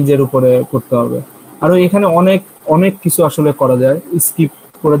 হ্যাঁ, নিজের উপরে করতে হবে। আর এখানে অনেক অনেক কিছু আসলে করা যায়। স্কিপ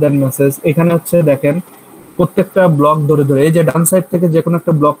করে দেন মেসেজ। এখানে হচ্ছে দেখেন প্রত্যেকটা ব্লক ধরে ধরে এই যে ডান সাইড থেকে যে কোনো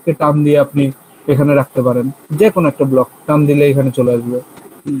একটা ব্লককে টান দিয়ে আপনি এখানে রাখতে পারেন, যে কোনো একটা ব্লক টান দিলে এখানে চলে আসবে।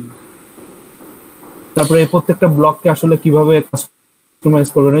 তারপরে এই প্রত্যেকটা ব্লককে আসলে কিভাবে কাস্টমাইজ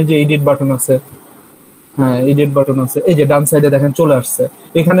করবেন, এই যে এডিট বাটন আছে, হ্যাঁ এডিট বাটন আছে, এই যে ডান সাইডে দেখেন চলে আসছে।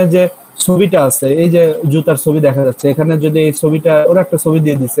 এখানে যে ছবিটা আছে, এই যে জুতার ছবি দেখা যাচ্ছে, এখানে যদি এই ছবিটা ওরা একটা ছবি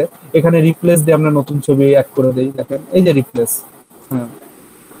দিয়ে দিছে, এখানে রিপ্লেস দিয়ে আমরা নতুন ছবি অ্যাড করে দিই। দেখেন এই যে রিপ্লেস, হ্যাঁ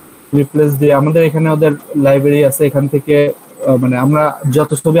রিপ্লেস দিয়ে আমাদের এখানে ওদের লাইব্রেরি আছে, এখান থেকে মানে আমরা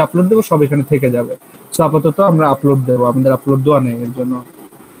যত ছবি আপলোড দেবো সব এখানে থেকে যাবে। সো আপাতত আমরা আপলোড দেবো, আমাদের আপলোড দেওয়া নেই,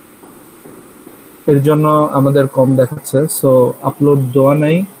 এর জন্য আমাদের কম দেখাচ্ছে। সো আপলোড দেওয়া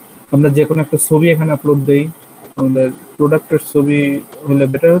নাই, আমরা যে কোনো একটা ছবি এখানে আপলোড দেই, আমাদের প্রোডাক্টের ছবি হলে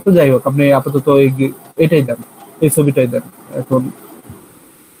বেটার হতো। যাই হোক, আপনি আপাতত এটাই দেন, এই ছবিটাই দেন, এখন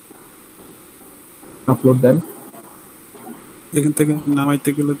আপলোড দেন। এখান থেকে নামাইতে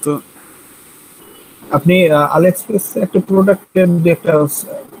গেলে তো আপনি আলিএক্সপ্রেস একটা প্রোডাক্টের দিয়ে একটা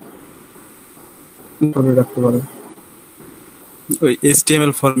করে রাখতে পারেন, ওই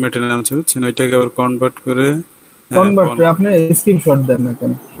HTML ফরম্যাটের নাম আছে বুঝছেন, ওইটাকে আবার কনভার্ট করে আপনি স্ক্রিনশট দেন না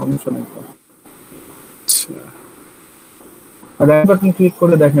কেন, সমস্যা নেই। আচ্ছা, আর রাইট বাটন ক্লিক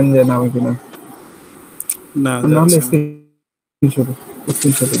করে দেখেন যে নামে কিনা, না নাহলে যাচ্ছে না।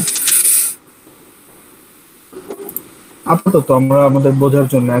 স্ক্রিনশট আপাতত আমরা আমাদের বোঝার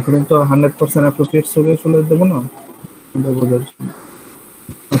জন্য, এখন তো 100% অ্যাপ্রোপ্রিয়েট ছবি আসলে দেবো না, আমাদের বোঝার জন্য।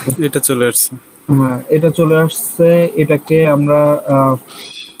 এটা চলে আসছে। হ্যাঁ, এটা চলে আসছে। এটাকে আমরা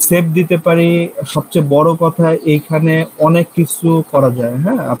সেভ দিতে পারি। সবচেয়ে বড় কথা, এইখানে অনেক কিছু করা যায়।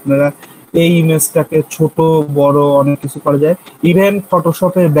 হ্যাঁ, আপনারা এই ইমেজটাকে ছোট বড় অনেক কিছু করা যায়। ইভেন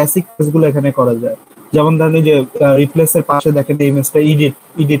ফটোশপের বেসিক কাজগুলো এখানে করা যায়। যেমন ধরেন এই যে রিপ্লেসের পাশে দেখেন এই ইমেজটা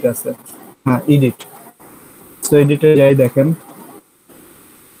এডিট আছে, হ্যাঁ এডিট। তো এডিটে যাই, দেখেন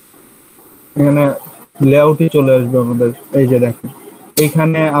এখানে লেআউটই চলে আসবে আমাদের। এই যে দেখেন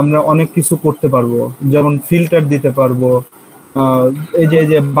এখানে আমরা অনেক কিছু করতে পারবো, যেমন ফিল্টার দিতে পারবো। এই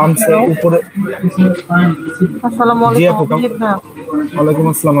যে বামসে উপরে। আসসালামু জি আলাইকুম। আপু, ওয়ালাইকুম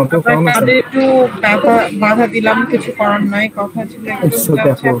আসসালাম আপু, কেমন আছেন? একটু বাধা দিলাম, কিছু করার নাই। কথা ছিল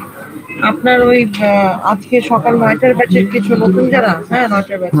আপু, আপনার ওই আজকে সকাল 9টার ব্যাচের কিছু নতুন যারা, হ্যাঁ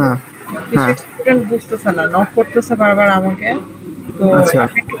 9টার ব্যাচে কিছু স্টুডেন্ট বুঝতেছে না, নক করতেছে বারবার আমাকে। তো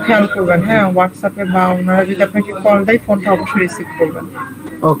আপনি একটু খেয়াল করবেন, হ্যাঁ হোয়াটসঅ্যাপে বা ওনারা যদি আপনাকে কল দেয় ফোনটা অবশ্যই রিসিভ করবেন।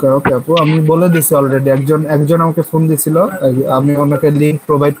 ওকে আপু, আমি বলে দিছি অলরেডি। একজন আমাকে ফোন দিছিল, আমি ওনাকে লিংক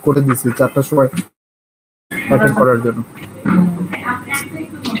প্রোভাইড করে দিছি 4টার সময় অ্যাটেন্ড করার জন্য।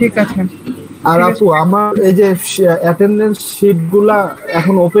 ঠিক আছে। আর আপু, আমার এই যে অ্যাটেন্ডেন্স শিটগুলা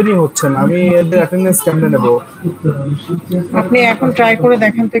এখন ওপেনই হচ্ছে না, আমি এদের অ্যাটেন্ডেন্স কেমনে নেব? আপনি এখন ট্রাই করে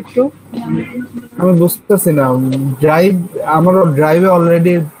দেখেন তো একটু। আমি বুঝতেছি না, আমার ড্রাইভে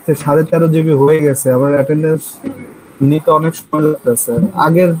অলরেডি 13.5 GB হয়ে গেছে, আমার অ্যাটেন্ডেন্স নিতে অনেক সময় লাগতেছে।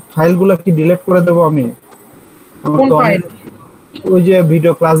 আগের ফাইলগুলো কি ডিলিট করে দেবো আমি? কোন ফাইল? ওই যে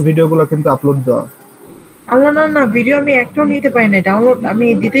ক্লাস ভিডিওগুলো কিন্তু আপলোড দেওয়া। না, ভিডিও আমি একটাও নিতে পারি না, ডাউনলোড আমি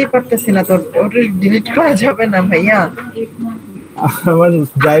দিতেই পারতেছি না, তো ওটা ডিলিট করা যাবে না ভাইয়া। আমার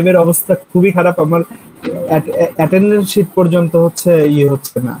ড্রাইভের অবস্থা খুবই খারাপ, আমার অ্যাটেন্ডেন্স শিট পর্যন্ত হচ্ছে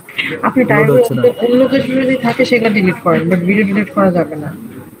হচ্ছে না। আপনি অন্য কিছু যদি থাকে সেটা ডিলিট করেন, বাট ভিডিও ডিলিট করা যাবে না।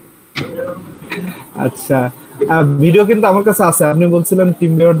 আচ্ছা, ভিডিও কিন্তু আমার কাছে আছে, আপনি বলছিলেন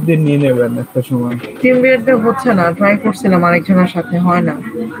টিম লিডার দিয়ে নিয়ে নেবেন একটা সময়। টিম লিডার দিয়ে হচ্ছে না, ট্রাই করছিলাম আরেকজনের সাথে, হয় না।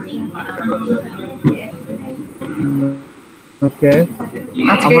 ওকে,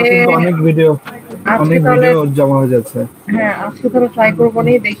 আমার কিন্তু অনেক ভিডিও আজকে অনেক তাহলে ভিডিও জমা হয়ে যাচ্ছে। হ্যাঁ আজকে তাহলে ট্রাই করবো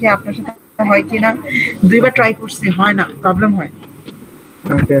নি, দেখি আপনার সাথে হয় কিনা। দুইবার ট্রাই করছি, হয় না, প্রবলেম হয়।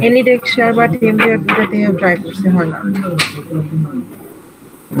 ওকে এলিডেক্সার বা টিএমডিআর দুটোতেই ট্রাই করছি, হয় না।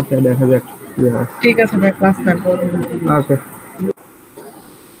 ওকে, দেখা যাক কি হয়। ঠিক আছে ভাই, ক্লাস নেন। ওকে,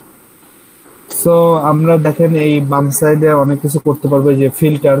 সো আমরা দেখেন এই বাম সাইডে অনেক কিছু করতে পারবো। যে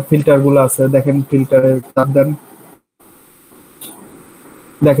ফিল্টার গুলো আছে, দেখেন ফিল্টারে চাপ দেন।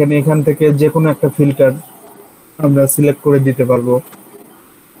 দেখেন এখান থেকে যে কোনো একটা ফিল্টার আমরা সিলেক্ট করে দিতে পারবো।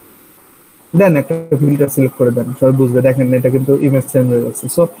 দেন একটা ফিল্টার সিলেক্ট করে দেন, সবাই বুঝবে। দেখেন এটা কিন্তু ইমেজ চেঞ্জ হয়ে যাচ্ছে।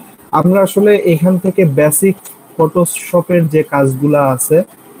 সো আমরা আসলে এখান থেকে বেসিক ফটোশপের যে কাজগুলা আছে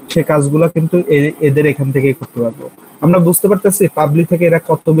সে কাজগুলা কিন্তু এদের এখান থেকেই করতে পারবো। আমরা বুঝতে পারতেছি পাবলিক থেকে এরা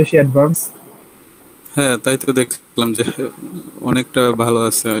কত বেশি অ্যাডভান্স। হ্যাঁ, তাই তো দেখলাম যে অনেকটা ভালো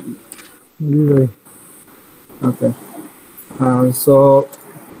আছে। ওকে, সো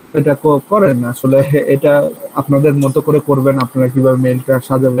এটা করেন আসলে, এটা আপনাদের মতো করে করবেন, আপনারা কিভাবে মেইলটা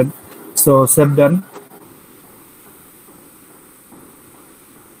সাজাবেন। সো সেভ ডান।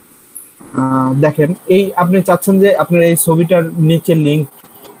 দেখেন এই আপনি চাচ্ছেন যে আপনার এই ছবিটার নিচে লিংক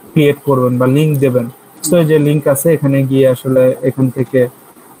ক্রিয়েট করবেন বা লিংক দেবেন। সো এই যে লিংক আছে এখানে গিয়ে আসলে এখান থেকে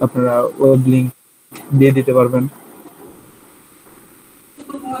আপনারা ওয়েব লিংক দিয়ে দিতে পারবেন।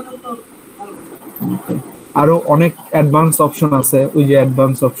 আরো অনেক অ্যাডভান্স অপশন আছে, ওই যে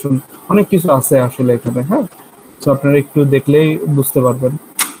অ্যাডভান্স অপশন অনেক কিছু আছে আসলে এখানে। হ্যাঁ, তো আপনারা একটু দেখলেই বুঝতে পারবেন।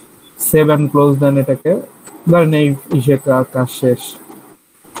 সেভ অ্যান্ড ক্লোজ দেন এটাকে, ধরেন এই ইসে কাজ শেষ।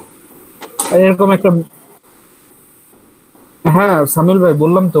 আর এরকম একটা, হ্যাঁ সামিল ভাই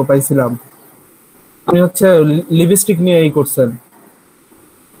বললাম তো পাইছিলাম। আপনি হচ্ছে লিপস্টিক নিয়ে এই করছেন।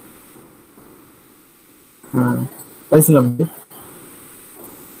 হ্যাঁ পাইছিলাম।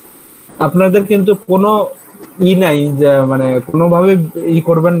 আপনাদের কিন্তু কোনো নাই যে মানে কোনোভাবে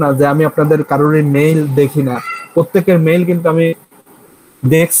করবেন না যে আমি আপনাদের কারোর মেইল দেখি না। প্রত্যেকের মেইল কিন্তু আমি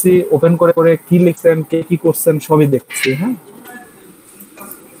দেখছি, ওপেন করে করে কি লিখছেন, কে কি করছেন সবই দেখছি। হ্যাঁ,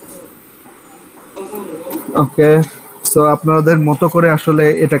 ওকে, সো আপনাদের মতো করে আসলে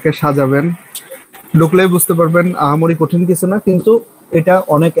এটাকে সাজাবেন। ঢুকলেই বুঝতে পারবেন আহামরি কঠিন কিছু না, কিন্তু এটা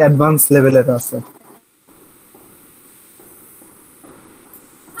অনেক অ্যাডভান্স লেভেলের আছে।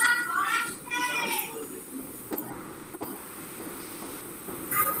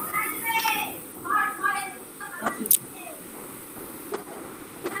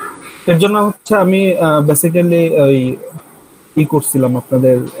 এর জন্য হচ্ছে আমি বেসিক্যালি ওই করছিলাম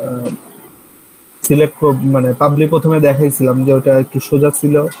আপনাদের সিলেক্ট, মানে পাবলিক প্রথমে দেখাইছিলাম যে ওটা একটু সোজা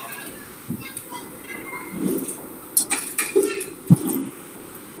ছিল।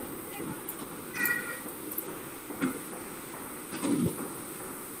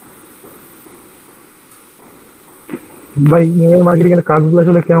 ভাই ইমেল মার্কেটিং এর কাজগুলো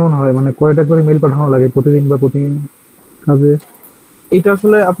আসলে কেমন হয়, মানে কয়টা করে মেল পাঠানো লাগে প্রতিদিন বা প্রতিদিন কাজে? এটা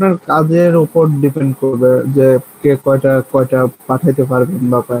আসলে আপনার কাজের উপর ডিপেন্ড করবে যে কে কয়টা কয়টা পাঠাইতে পারবেন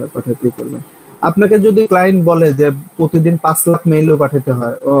বা পাঠাইতে করবেন। আপনাকে যদি ক্লায়েন্ট বলে যে প্রতিদিন 5 লাখ মেইলও পাঠাতে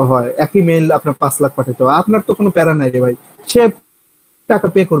হয়, একই মেইল আপনার 5 লাখ পাঠাতে হয়, আপনার তো কোনো প্যারা নাই রে ভাই। সে টাকা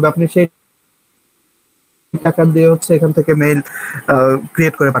পে করবে, আপনি সেই টাকা দিয়ে হচ্ছে এখান থেকে মেইল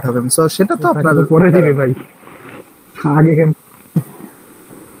ক্রিয়েট করে পাঠাবেন। সো সেটা তো আপনার পরে দিবে ভাই, আগে কেন?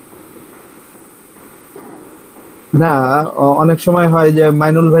 না, অনেক সময় হয় যে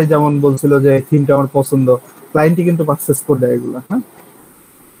মাইনুল ভাই যেমন বলছিল যে থিমটা আমার পছন্দ, ক্লায়েন্টই কিন্তু পারচেজ করে দেয় এগুলো। হ্যাঁ,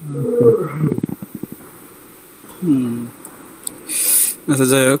 আচ্ছা,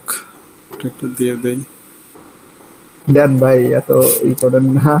 যাই হোক, একটু দিয়ে দেই। দেন ভাই, এত করেন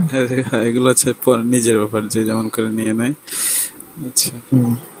না। হ্যাঁ, এগুলো হচ্ছে নিজের ব্যাপার, যে যেমন করে নিয়ে নেয়। আচ্ছা,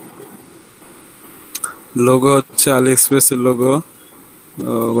 লোগো হচ্ছে আলি এক্সপ্রেসের লোগো,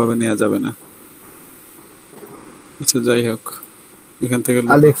 ওভাবে নেওয়া যাবে না। আচ্ছা, যাই হোক, এখান থেকে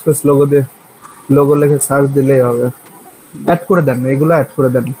আলি এক্সপ্রেস লোগো লিখে সার্চ দিলেই হবে। অ্যাড করে দেন, এগুলো অ্যাড করে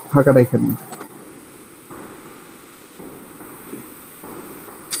দেন, ফাঁকা রাখেন না।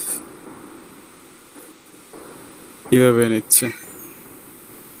 কিভাবে নিচ্ছে?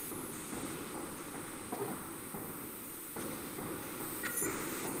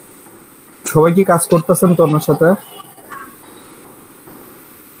 সবাই কি কাজ করতেছেন তো আমার সাথে?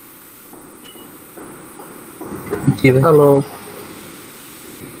 হ্যালো,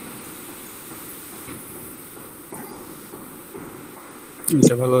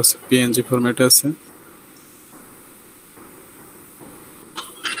 আচ্ছা, ভালো আছে, পিএনজি ফরম্যাটে আছে।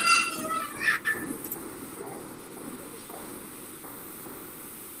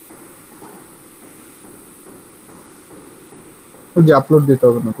 ওই যে আপলোড দিতে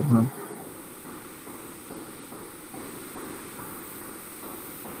হবে না তো? হ্যাঁ,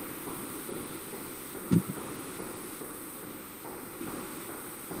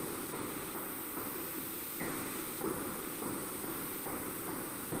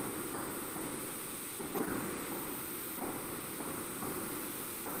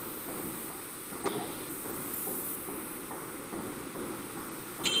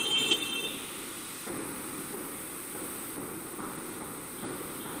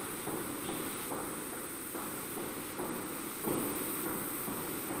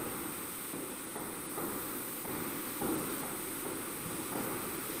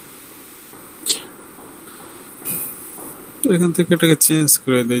 এখান থেকে এটাকে চেঞ্জ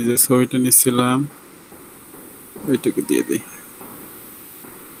করে দেই, যে ছবিটা নিছিলাম ওইটাকে দিয়ে দেই।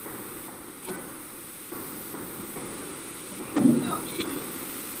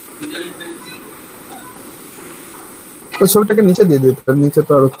 তো ছবিটাকে নিচে দিয়ে দিতে, নিচে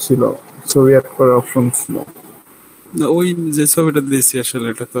তো আরো ছিল ছবি অ্যাড করার অপশন ছিল। না, ওই যে ছবিটা দিয়েছি আসলে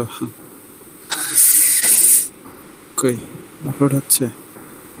এটা তো কই আপলোড হচ্ছে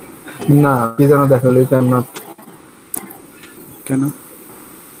না, কি যেন দেখালো, এটা না। কেন?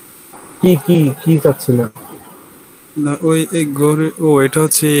 কি কি কি চাচ্ছিলেন? না ওই এই ঘরে, ও এটা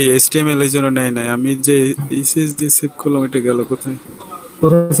হচ্ছে HTML এর জন্য নেয় নাই। আমি যে ইসএস দিয়ে সেভ করলাম এটা গেল কোথায়?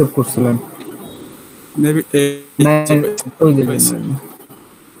 কোথায় সেভ করছিলেন? মেবি না, ওই যে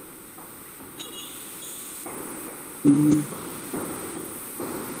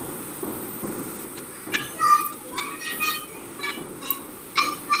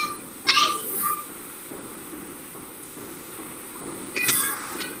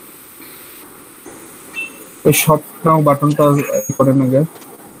এই শপ নাও বাটনটা করেন আগে।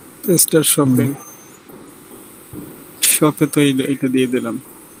 স্টার শপিং, শপে তো এটা দিয়ে দিলাম।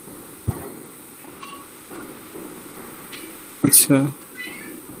 আচ্ছা,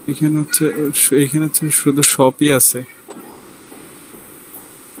 এখানে হচ্ছে শুধু শপই আছে।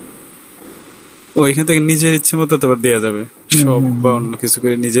 ও এখান থেকে নিজের ইচ্ছে মতো তো দেওয়া যাবে, শপ বা অন্য কিছু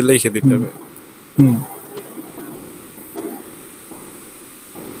করে নিজে লিখে দিতে হবে।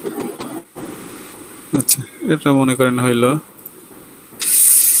 আচ্ছা, এটা মনে করেন হইলো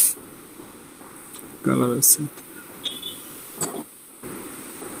কালার আছে।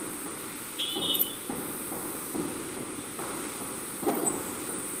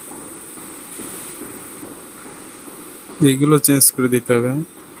 এইগুলো চেঞ্জ করে দিতে হবে।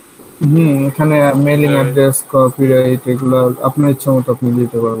 এখানে মেইলিং অ্যাড্রেস, কপিরাইট এগুলো আপনার ইচ্ছা মতো আপনি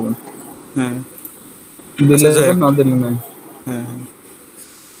দিতে পারবেন। হ্যাঁ, দিলে না দিলে নাই। হ্যাঁ,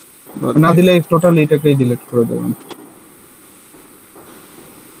 না দিলে টোটালি এটাকেই ডিলিট করে দেবেন।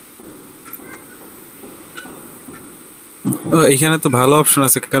 এখানে তো ভালো অপশন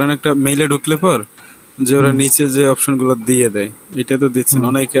আছে, কারণ একটা মেইলে ঢুকলে পর যে ওরা নিচে যে অপশন গুলো দিয়ে দেয় এটা তো দিচ্ছেন।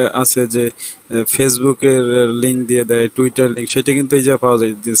 অনেকে আছে যে ফেসবুকের লিংক দিয়ে দেয়, টুইটার লিংক, সেটা কিন্তু এই যে পাওয়া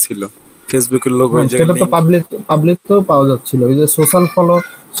যাচ্ছিল ফেসবুকের লোগো। সেটা তো পাবলিক তো পাওয়া যাচ্ছিল। এই যে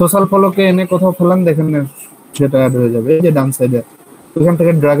সোশ্যাল ফলোকে এনে কোথাও ফেলান দেখেন না, সেটা অ্যাড হয়ে যাবে। এই যে ডান সাইডে ওখান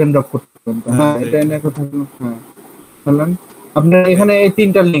থেকে ড্র্যাগ এন্ড ড্রপ করতে পারেন। হ্যাঁ, এটা এনে কোথাও ফেলান। আপনার এখানে এই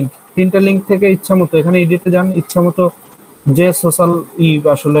তিনটা লিংক থেকে ইচ্ছা মতো এখানে এডিটে যান, ইচ্ছা মতো যে সোশ্যাল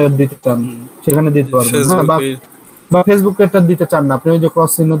আসলে দিতে চান সেখানে দিতে পারবেন। হ্যাঁ, বা ফেসবুকেরটা দিতে চান না, আপনি ওই যে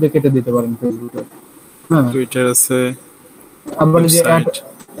ক্রস চিহ্ন দিয়ে কেটে দিতে পারেন ফেসবুকে। হ্যাঁ, টুইটার আছে। আবার যে অ্যাড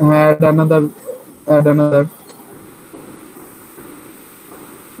অ্যানাদার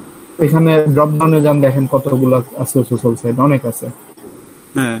এখানে ড্রপ ডাউনে যান, দেখেন কতগুলো আছে সোশ্যাল সাইট, অনেক আছে।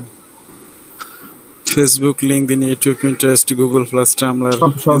 হ্যাঁ, Facebook, LinkedIn, YouTube, Pinterest, Google plus, টামলার,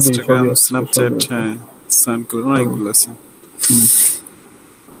 Instagram, Snapchat, হ্যাঁ, সানকুল, অনেকগুলো আছে।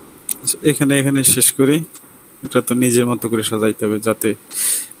 এখানে শেষ করি। এটা তো নিজের মতো করে সাজাইতে হবে যাতে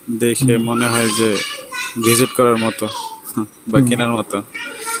দেখে মনে হয় যে ভিজিট করার মতো বা কেনার মতো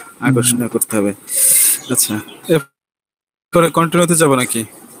আকর্ষণীয় করতে হবে। আচ্ছা, এরপরে কন্টিনিউতে যাব নাকি?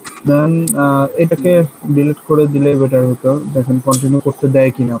 দেন এটাকে ডিলিট করে দিলে বেটার হতো। দেখেন কন্টিনিউ করতে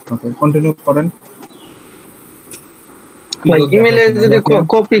দেয় কিনা আপনাকে। কন্টিনিউ করেন। ইমেলে যদি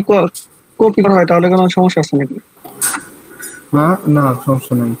কপি করা হয় তাহলে কোনো সমস্যা আছে নাকি? না,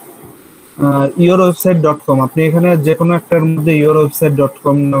 সমস্যা নেই। yourwebsite.com, আপনি এখানে যে কোনো একটার মধ্যে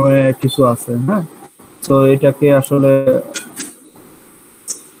yourwebsite.com নামে কিছু আছে। হ্যাঁ, তো এটাকে আসলে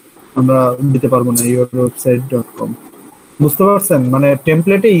আমরা দিতে পারবো না yourwebsite.com, বুঝতে পারছেন? মানে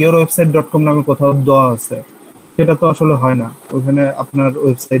টেমপ্লেটে yourwebsite.com নামে কোথাও দেওয়া আছে, সেটা তো আসলে হয় না। ওখানে আপনার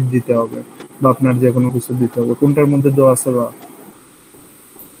ওয়েবসাইট দিতে হবে বা আপনার যে কোনো কিছু দিতে হবে। কোনটার মধ্যে দেওয়া আছে বা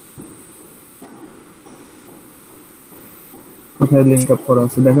কোথায় লিংক আপ করা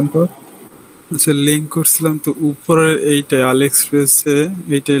আছে দেখেন তো। আচ্ছা, লিংক করছিলাম তো উপরে এইটাই, আলিএক্সপ্রেসে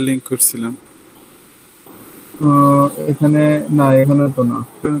এইটাই লিংক করছিলাম। এখানে না, এখানে তো না,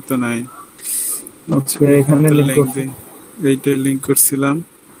 তো নাই। আচ্ছা, এখানে লিংক করছি, এইটাই লিংক করছিলাম,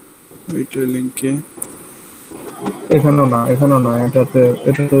 এইটার লিংকে। এখানেও না, এটাতে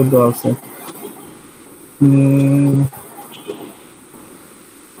দেওয়া আছে।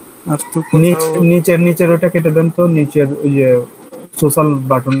 আর তো নিচের ওটা কেটে দেন তো, নিচের ওই যে সোশ্যাল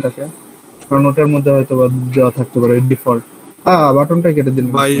বাটনটাকে, কারণ ওটার মধ্যে হয়তো দেওয়া থাকতে পারে ডিফল্ট। বাটনটা কেটে দিন।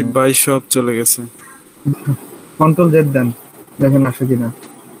 বাই সব চলে গেছে। কন্ট্রোল জেড দেন, দেখেন আসে কিনা।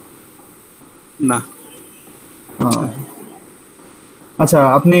 না, আচ্ছা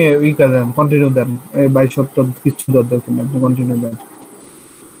আপনি ই করেন, কন্টিনিউ দেন, এই 22 কিছু দরকার নেই, আপনি কন্টিনিউ দেন।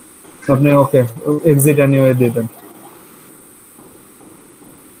 আপনি ওকে এক্সিট এনিওয়ে দিবেন।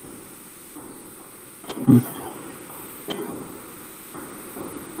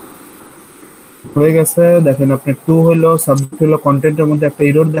 হয়ে গেছে। দেখেন আপনি 2 হলো, সাবজেক্ট হলো, কন্টেন্টের মধ্যে একটা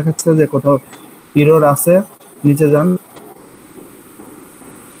এরর দেখাচ্ছে যে কোথাও এরর আছে, নিচে যান।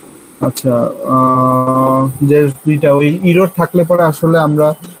 আচ্ছা যে দুইটা ওই এরর থাকলে পরে আসলে আমরা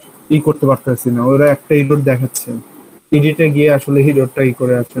ই করতে পারতেছি না, ওরা একটা এরর দেখাচ্ছে, এডিটে গিয়ে আসলে এররটা ই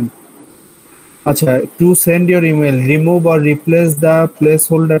করে আছেন। আচ্ছা, to send your email, remove or replace the place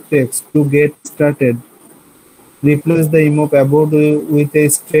holder text to get started, replace the imo about with a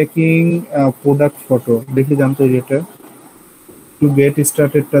স্ট্রেকিং product photo. দেখি জানতো এটা টু গেট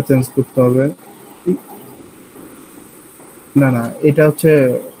স্টার্টেডটা চেঞ্জ করতে হবে। না না, এটা হচ্ছে,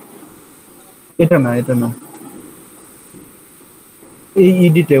 এটা না, এটা না, এই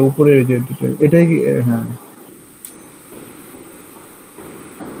এডিটে উপরে এডিটে এটাই হ্যাঁ।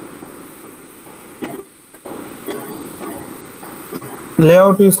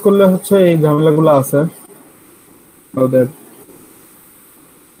 লেআউট ইউজ করলে হচ্ছে এই ঝামেলাগুলো আছে ওদের।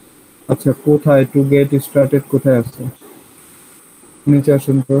 আচ্ছা কোথায় টু গেট স্টার্টেড কোথায় আছে, নিচে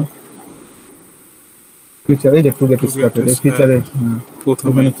আসুন তো, ফিচার, এই যে টু গেট স্টার্টেড এই ফিচারে, হ্যাঁ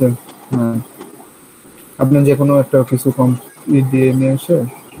প্রথমে হ্যাঁ আপনি যে কোনো একটা কিছু কম দিয়ে নিয়ে এসে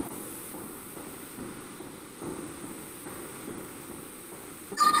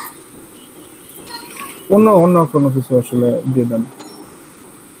অন্য অন্য কোনো কিছু আসলে দিয়ে দেন।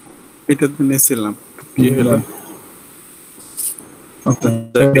 এটা তো নিয়েছিলাম, কি হলো? ওকে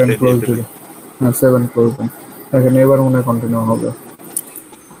 7 ক্লোজ দিলে, হ্যাঁ 7 ক্লোজ দেন। দেখেন এবার মনে হয় কন্টিনিউ হবে।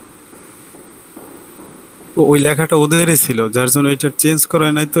 ওই লেখাটা ওদেরই ছিল, যার জন্য এটা চেঞ্জ করা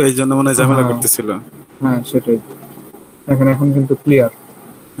নাই, তো এই জন্য মনে হয় ঝামেলা করতেছিল। হ্যাঁ সেটাই, এখন কিন্তু ক্লিয়ার।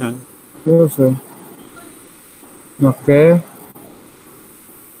 হ্যাঁ ঠিক আছে, ওকে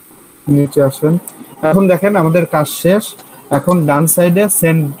নিচে আসেন। এখন দেখেন আমাদের কাজ শেষ। এখন ডান সাইডে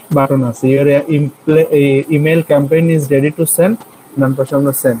সেন্ড বাটন আছে, your email campaign is ready to send, ডান পাশে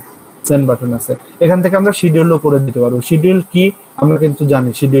আমরা সেন্ড বাটন আছে। এখান থেকে আমরা শিডিউলও করে দিতে পারবো। শিডিউল কি আমরা কিন্তু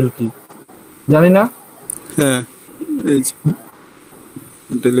জানি, শিডিউল কি জানি না। হ্যাঁ,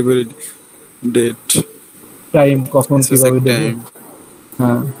 ডেলিভারি ডেট, টাইম কখন কিভাবে দেব,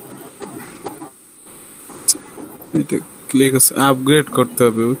 হ্যাঁ এটা ক্লিক আছে। আপগ্রেড করতে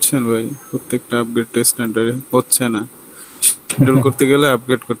হবে বুঝছেন ভাই, প্রত্যেকটা আপগ্রেড স্ট্যান্ডার্ড হচ্ছে না, শিডিউল করতে গেলে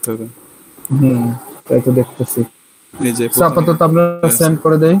আপগ্রেড করতে হবে। তাই তো দেখতেছি। নিজে আপাতত আমরা সেন্ড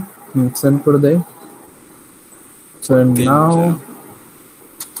করে দেই, সেন্ড করে দেই, সেন্ড নাও।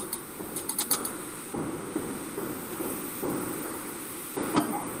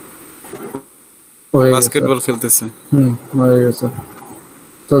 বাস্কেটবল খেলতেছে। হয়ে গেছে।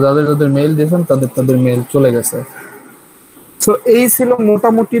 তো যাদের মেইল দিয়েছেন তাদের মেইল চলে গেছে। তো এই ছিল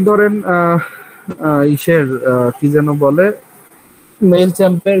মোটামুটি ধরেন ইসের কি যেন বলে, মেইল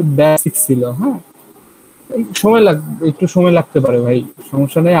চ্যাম্পের বেসিক ছিল। হ্যাঁ সময় লাগবে, একটু সময় লাগতে পারে ভাই,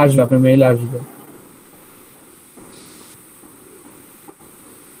 সমস্যা নেই, আসবে আপনার মেইল আসবে।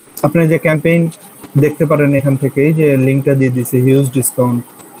 আপনি যে ক্যাম্পেইন দেখতে পারেন এখান থেকে, এই যে লিংকটা দিয়ে দিয়েছে, হিউজ ডিসকাউন্ট,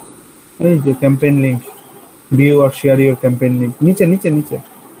 এই যে campaign link, view R share your campaign link, নিচে নিচে নিচে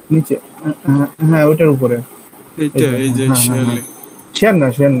নিচে, হ্যাঁ ওইটার উপরে, এইটা এই যে শেয়ার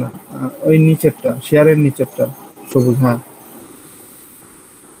না ওই নিচেরটা, শেয়ারের নিচেরটা সবুজ, হ্যাঁ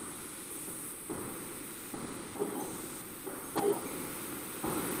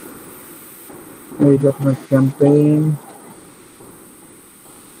এই যে আপনার ক্যাম্পেইন।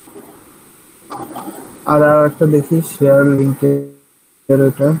 আর একটা দেখি শেয়ার লিংকের,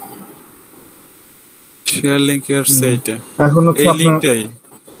 ওটা শেয়ার লিংক আসছে, এইটা এখন হচ্ছে এই আপনার, লিংকটাই,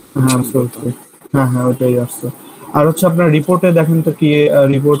 হ্যাঁ ওটাই আসছে। আর হচ্ছে আপনার রিপোর্টে দেখেন তো কি,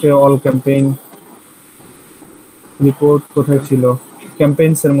 রিপোর্টে অল ক্যাম্পেইন, রিপোর্ট কোথায় ছিল,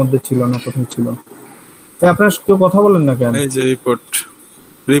 ক্যাম্পেইনস এর মধ্যে ছিল না, কোথায় ছিল? আপনারা কেউ কথা বলেন না কেন? এই যে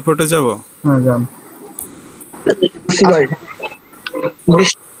রিপোর্টে যাব। হ্যাঁ যান। ভাই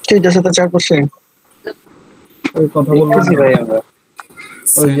বৃষ্টি দেশে তো 4%, ওই কথা বলবেন ভাই আমরা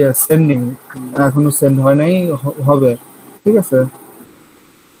ওই যে সেন্ডিং এখনো সেন্ড হয় নাই, হবে, ঠিক আছে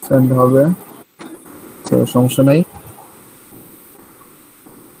সেন্ড হবে, তো সমস্যা নাই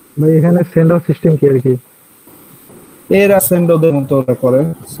ভাই। এখানে সেন্ড অফ সিস্টেম কি আর কি, এরা সেন্ড ওদের মতো ওরা করে,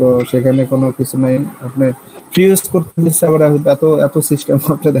 তো সেখানে কোনো কিছু নাই। আপনি ফ্রি ইউজ করতে দিচ্ছে, আবার এত সিস্টেম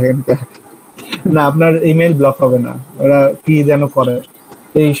আপনি দেখেন না, আপনার ইমেল ব্লক হবে না। ওরা কি যেন করে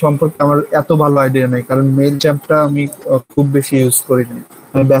এই সম্পর্কে আমার এত ভালো আইডিয়া নেই, কারণ মেইল চ্যাম্পটা আমি খুব বেশি ইউজ করি না।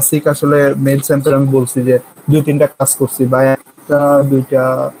 বেসিক আসলে মেইল চ্যাম্পের আমি বলছি যে 2-3টা কাজ করছি, বা একটা দুইটা,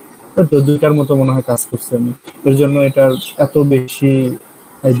 তো দুইটার মতো মনে হয় কাজ করছে। আমি এর জন্য এটার এত বেশি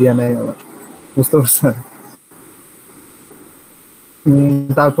আইডিয়া নেই আমার, বুঝতে পারছেন?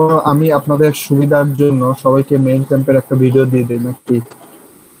 তারপর আমি আপনাদের সুবিধার জন্য সবাইকে মেইন ক্যাম্পের একটা ভিডিও দিয়ে দিই নাকি?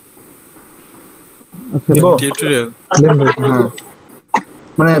 দিব? টিউটোরিয়াল হ্যাঁ,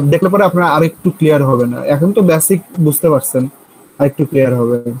 মানে দেখলে পরে আপনারা আরেকটু ক্লিয়ার হবে না, এখন তো বেসিক বুঝতে পারছেন, আরেকটু ক্লিয়ার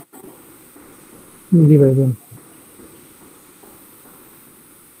হবে। জি ভাই বোন।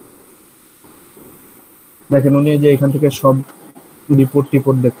 দেখেন উনি যে এখান থেকে সব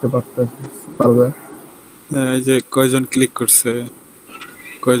রিপোর্ট দেখতে পারবে। এই যে কয়জন ক্লিক করছে,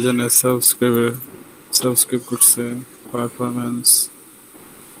 কয়জনের সাবস্ক্রাইব করছে, পারফরম্যান্স,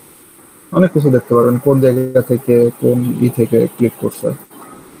 অনেক কিছু দেখতে পারবেন, কোন জায়গা থেকে কোন থেকে ক্লিক করছে।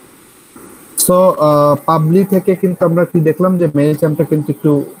 সো পাবলিক থেকে কিন্তু আমরা কি দেখলাম যে মেইল চ্যাম্পটা কিন্তু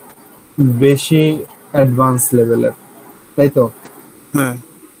একটু বেশি অ্যাডভান্স লেভেলের, তাই তো? হ্যাঁ।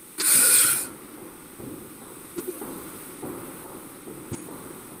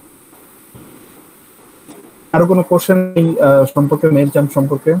 আরো কোনো কোশ্চেন সম্পর্কে, মেইল চ্যাম্প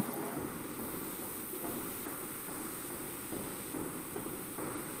সম্পর্কে?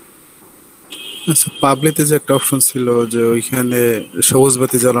 আচ্ছা, পাবলিতে যে একটা অপশন ছিল যে ওইখানে সবুজ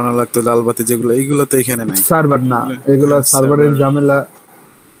বাতি জ্বালানো লাগতো, লাল বাতি যেগুলো, এইগুলো তো এখানে নাই। সার্ভার না, এগুলো সার্ভারের ঝামেলা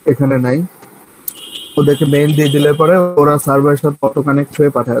এখানে নাই। ওদেরকে মেইল দিয়ে দিলে পরে ওরা সার্ভারের সাথে অটো কানেক্ট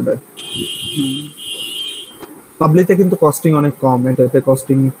হয়ে পাঠিয়ে দেয়। পাবলিতে কিন্তু কস্টিং অনেক কম, এটাতে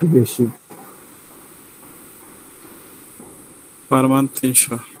কস্টিং একটু বেশি। পার মান্থ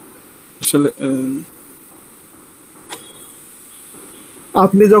 300 আসলে।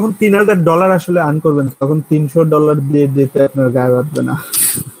 আপনি যখন $3000 আসলে আর্ন করবেন তখন $300 দিয়ে দিতে আপনার গায়ে বাঁধবে না।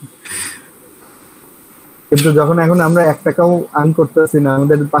 কিন্তু যখন এখন আমরা $1 আর্ন করতেছি না,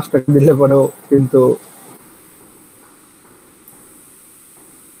 আমাদের $5 দিলে পরেও কিন্তু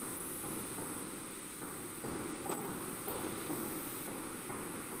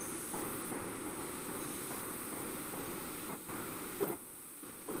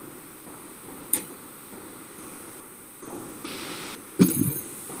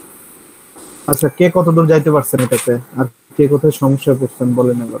আচ্ছা, কে কতদূর যাইতে পারছেন এটাতে, আর কে কোথায় সমস্যা করছেন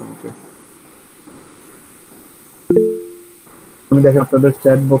বলেন এবার আমাকে। আমি দেখেন আপনাদের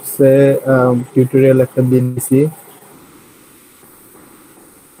চ্যাট বক্সে টিউটোরিয়াল একটা দিয়ে দিয়েছি।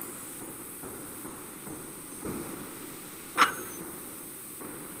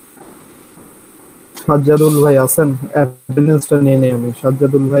 সাজ্জাদুল ভাই আছেন? অ্যাটেন্ডেন্সটা নিয়ে নেই আমি।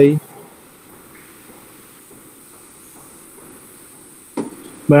 সাজ্জাদুল ভাই,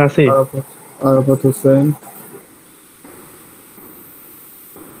 আছি। আরাফাত হোসেন,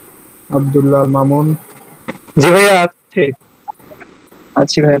 আব্দুল্লাহ মামুন। জি ভাইয়া আছি।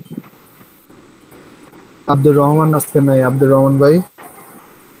 আছি ভাই। আব্দুর রহমান আজকে নাই। আব্দুর রহমান ভাই?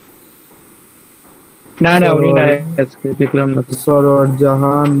 না না উনি নাই আজকে, দেখলাম না তো। সরোয়ার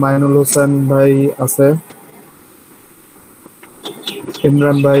জাহান, মাইনুল হোসেন ভাই আছে,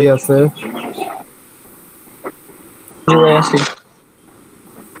 ইমরান ভাই আছে। জি ভাই আছি।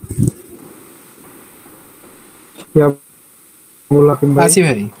 আছি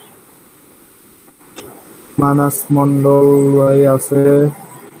ভাই। মানাস মন্ডল ভাই আছে,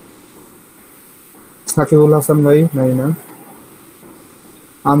 সাকিবুল হাসান ভাই নাই না,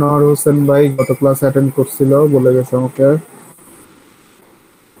 আনোয়ার হোসেন ভাই গত ক্লাস অ্যাটেন্ড করছিল, বলে গেছে আমাকে।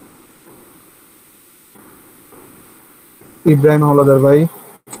 ইব্রাহিম হলদার ভাই?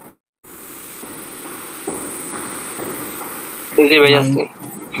 জি ভাই আছি।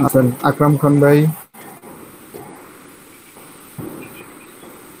 আছেন। আকরাম খান ভাই?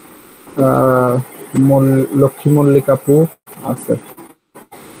 লক্ষ্মী মল্লিক আপু আছে।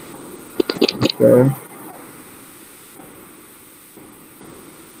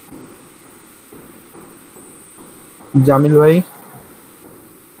 জামিল ভাই?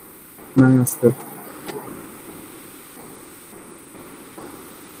 নাই আজকে।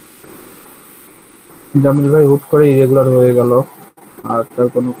 জামিল ভাই হুট করে ইরেগুলার হয়ে গেল, আর তার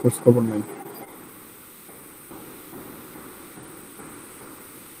কোনো খোঁজ খবর নাই।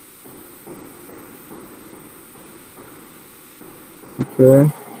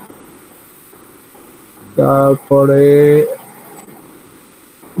 তারপরে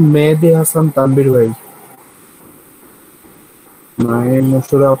মেহেদি হাসান তানবীর ভাই নাই।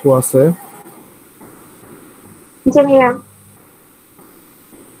 মুসুরা আপু আছে। জি ভাইয়া।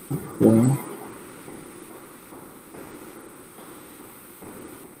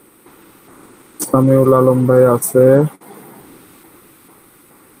 সামিউল আলম ভাই আছে।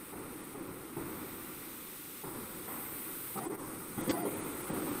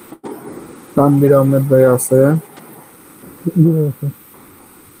 তানভীর আহমেদ ভাই আছে।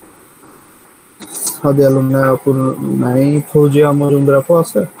 সাদি আলম না আপুর নাই, ফৌজিয়া মজুমদার আপু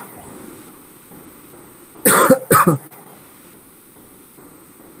আছে?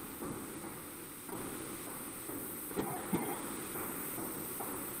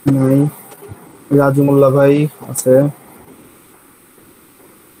 নাই। রাজু মোল্লা ভাই আছে?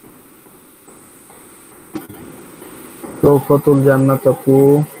 তৌফাতুল জান্নাত আপু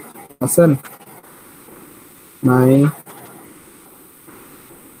আছেন? নাই।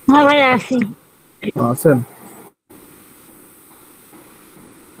 হ্যাঁ ভাই আছি। আছেন?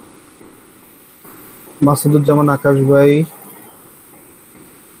 মাসুদুজ্জামান আকাশ ভাই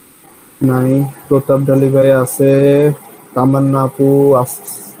নাই। প্রতাপ ডালি ভাই আছে। তামান্না আপু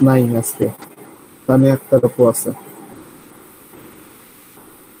নাই আজকে। তানিয়া আক্তার আপু আছে।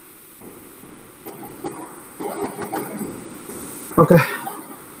 ওকে,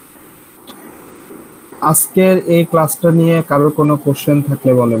 আজকের এই ক্লাসটা নিয়ে কারোর কোনো কোশ্চেন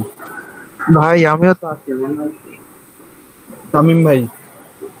থাকলে বলেন। ভাই আমিও তো আছি। তামিম ভাই,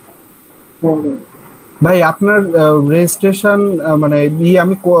 ভাই আপনার রেজিস্ট্রেশন মানে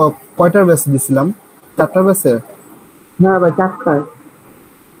আমি কয়টার ব্যাচে দিছিলাম? 4টার ব্যাচে? না ভাই 4টায়।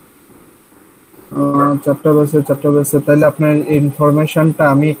 4টা ব্যাচে তাহলে আপনার ইনফরমেশনটা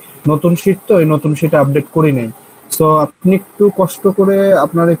আমি নতুন শীট তো, এই নতুন শীটে আপডেট করি নাই। সো আপনি একটু কষ্ট করে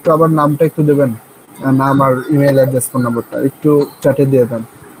আপনার একটু আবার নামটা একটু দেবেন, নাম আর ইমেল অ্যাড্রেস ফোন নাম্বারটা একটু চ্যাটে দিয়ে দেন।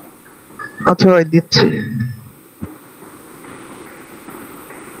 আচ্ছা ভাই দিচ্ছি।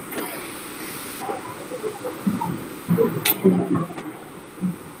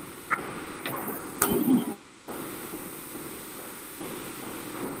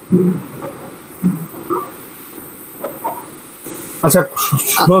 আচ্ছা,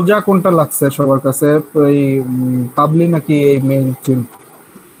 সোজা কোনটা লাগছে সবার কাছে, এই পাবলি নাকি এই মেইল টিম?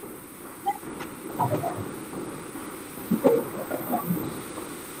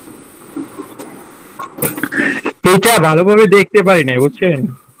 এটা ভালোভাবে দেখতে পারি না, বুঝছেন?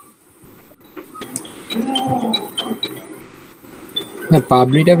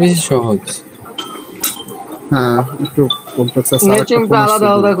 পাবলিটা বেশি সহজ। হ্যাঁ একটু কমপ্লেক্স আছে। নেচিংটা আলাদা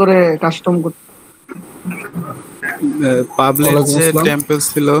আলাদা করে কাস্টম করতে। পাবলিক যে টেম্পল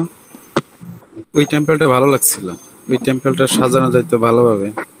ছিল, ওই টেম্পলটা ভালো লাগছিল, ওই টেম্পলটা সাজানো যাইতো ভালোভাবে।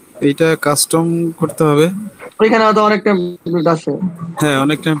 এইটা কাস্টম করতে হবে। ওইখানে তো অনেক টেম্পল আছে। হ্যাঁ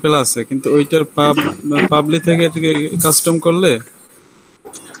অনেক টেম্পল আছে, কিন্তু ওইটার পাবলিক থেকে কাস্টম করলে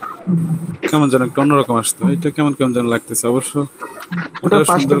কেমন যেন একটা অন্যরকম আসতো। এটা কেমন কেমন যেন লাগতেছে অবশ্য। ওটা সুন্দর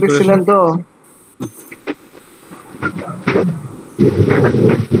পাঁচটা করে ছিলেন তো।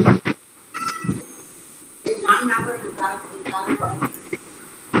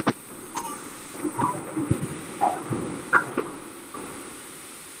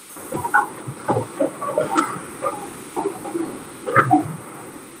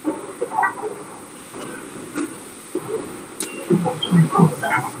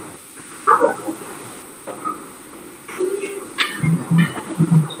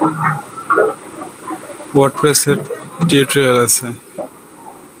 ওয়ার্ডপ্রেসের টিউটোরিয়াল আছে,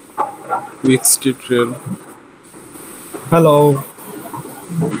 উইক্স টিউটোরিয়াল। হ্যালো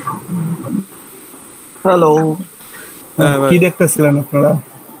হ্যালো, কি দেখতেছিলেন আপনারা?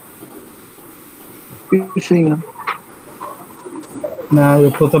 না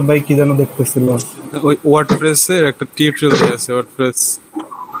প্রতাপ ভাই কি যেন দেখতেছিল। ওই ওয়ার্ডপ্রেসের একটা টিউটোরিয়াল আছে, ওয়ার্ডপ্রেস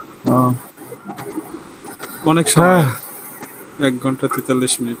অনেক সময়, 1 ঘন্টা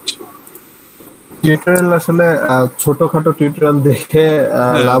 43 মিনিট। টিউটোরিয়াল আসলে ছোটখাটো টিউটোরিয়াল দেখে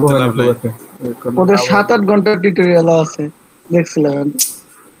লাভ হয় না খুব একটা। ওদের 7-8 ঘন্টার টিউটোরিয়াল আছে, দেখছিলাম।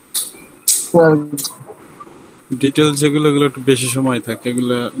 ডিটেইল যেগুলো এগুলো একটু বেশি সময় থাকে,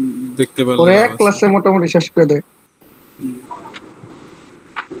 এগুলো দেখতে পারলে ওরা এক ক্লাসে মোটামুটি শেষ করে দেয়।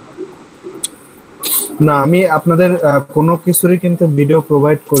 না আমি আপনাদের কোনো কিছুরই কিন্তু ভিডিও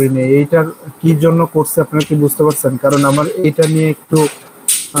প্রোভাইড করিনি। এইটার কি জন্য করছে আপনারা কি বুঝতে পারছেন? কারণ আমার এটা নিয়ে একটু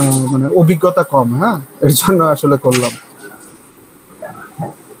মানে অভিজ্ঞতা কম, হ্যাঁ, এর জন্য আসলে করলাম।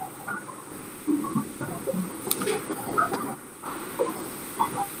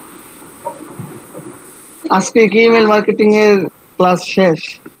 আজকে কি ইমেল মার্কেটিং এর ক্লাস শেষ?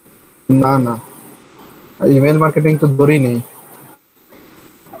 না না, ইমেল মার্কেটিং তো ধরি নেই।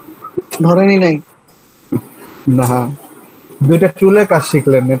 ধরেনি নাই? না, 2টা চুলে কাজ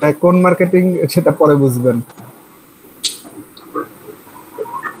শিখলেন, এটা কোন মার্কেটিং সেটা পরে বুঝবেন।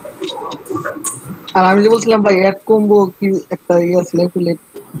 আর আমি যে বলছিলাম ভাই অ্যাড কম্বো কি একটা ইয়ে ছিল,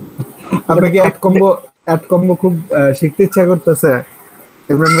 আপনার কি অ্যাড কম্বো খুব শিখতে ইচ্ছা করতেছে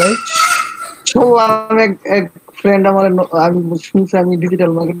ইমরান ভাই? এক ফ্রেন্ড আমার, আমি শুনছি আমি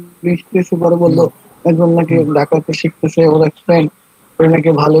ডিজিটাল মার্কেটিং শিখতেছি, পরে বললো একজন নাকি ঢাকাতে শিখতেছে, ওর এক ফ্রেন্ড, ওই নাকি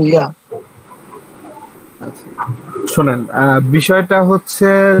ভালো ইয়া। শোনেন, বিষয়টা হচ্ছে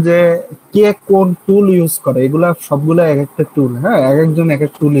যে কে কোন টুল ইউজ করে, এগুলা সবগুলা এক একটা টুল। হ্যাঁ, এক একজন এক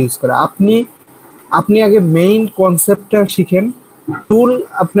এক টুল ইউজ করে। আপনি আপনি আগে মেইন কনসেপ্টটা শিখেন, টুল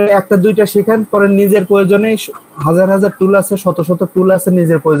আপনি একটা দুইটা শিখেন, পরে নিজের প্রয়োজনে হাজার হাজার টুল আছে, শত শত টুল আছে,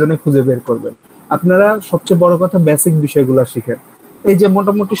 নিজের প্রয়োজনে খুঁজে বের করবেন। আপনারা সবচেয়ে বড় কথা বেসিক বিষয়গুলো শিখেন। এই যে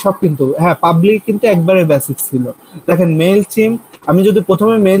মোটামুটি সব, কিন্তু হ্যাঁ পাবলিক কিন্তু একবারে বেসিক ছিল। দেখেন মেইল চিম, আমি যদি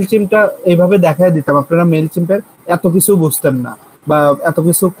প্রথমে মেইল চিমটা এইভাবে দেখায় দিতাম, আপনারা মেইল চিমের এত কিছু বুঝতেন না বা এত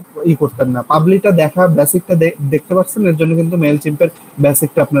কিছু করতেন না। পাবলিকটা দেখা, বেসিকটা দেখতে পাচ্ছেন, এর জন্য কিন্তু মেইল চিম্পের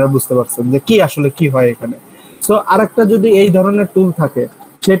বেসিকটা আপনারা বুঝতে পারছেন যে কি আসলে কি হয় এখানে। সো আরেকটা যদি এই ধরনের টুল থাকে,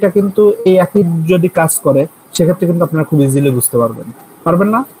 সেটা কিন্তু এই একই যদি কাজ করে, সেক্ষেত্রে কিন্তু আপনারা খুব ইজিলি বুঝতে পারবেন। পারবেন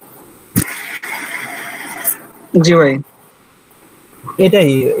না? জি ভাই,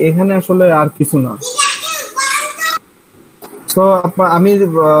 এটাই, এখানে আসলে আর কিছু না। তো আমি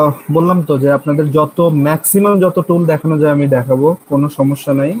বললাম তো যে আপনাদের যত ম্যাক্সিমাম যত টুল দেখানো যায় আমি দেখাবো, কোনো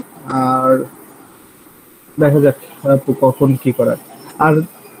সমস্যা নাই। আর দেখা যাক কখন কি করার। আর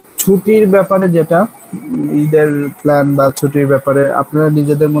ছুটির ব্যাপারে যেটা, ঈদের প্ল্যান বা ছুটির ব্যাপারে আপনারা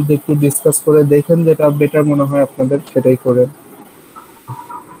নিজেদের মধ্যে একটু ডিসকাস করে দেখেন, যেটা বেটার মনে হয় আপনাদের সেটাই করেন।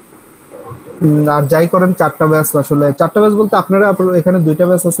 আর যাই করেন, 4টা ব্যাচ, আসলে 4টা ব্যাচ বলতে আপনারা এখানে 2টা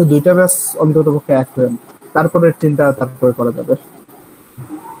ব্যাচ আছে, 2টা ব্যাচ অন্তত পক্ষে এক করেন, তারপরে চিন্তা তারপরে করা যাবে।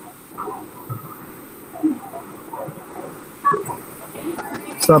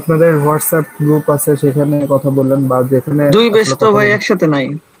 তো আপনাদের হোয়াটসঅ্যাপ গ্রুপ আছে, সেখানে কথা বললেন, বা যেখানে 2 ব্যাচ তো ভাই একসাথে নাই।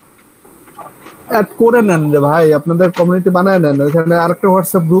 অ্যাড করে নেন যে ভাই, আপনাদের কমিউনিটি বানায় নেন, ওখানে আরেকটা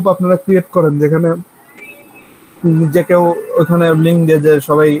হোয়াটসঅ্যাপ গ্রুপ আপনারা ক্রিয়েট করেন, যেখানে যে কেউ ওখানে লিংক দিয়ে যে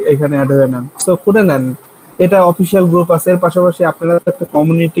সবাই এখানে অ্যাড হয়ে নেন। তো করে নেন, এটা অফিসিয়াল গ্রুপ আছে। এর পাশাপাশি আপনারা একটা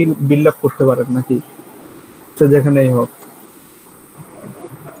কমিউনিটি বিল্ড আপ করতে পারেন নাকি, তো যেখানেই হোক।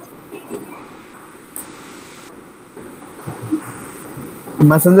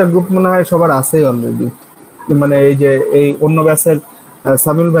 মেসেঞ্জার গ্রুপ মনে হয় সবার আছেই অলরেডি, মানে এই যে এই অন্য ব্যাচের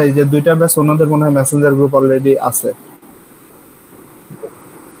সামিউল ভাই যে 2টা ব্যাচ, ওনাদের মনে হয় মেসেঞ্জার গ্রুপ অলরেডি আছে।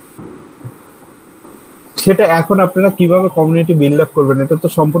 সেটা এখন আপনারা কিভাবে কমিউনিটি বিল্ড আপ করবেন, এটা তো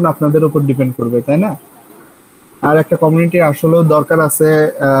সম্পূর্ণ আপনাদের উপর ডিপেন্ড করবে, তাই না? আর একটা কমিউনিটি আসলেও দরকার আছে।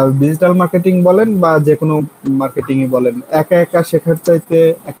 ডিজিটাল মার্কেটিং বলেন বা যে কোনো মার্কেটিংই বলেন, একা একা শেখার চাইতে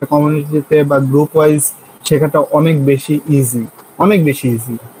একটা কমিউনিটিতে বা গ্রুপ ওয়াইজ শেখাটা অনেক বেশি ইজি, অনেক বেশি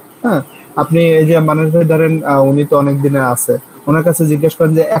ইজি। হ্যাঁ, আপনি এই যে মানুষ ভাই ধরেন, উনি তো অনেক দিনে আছে, ওনার কাছে জিজ্ঞেস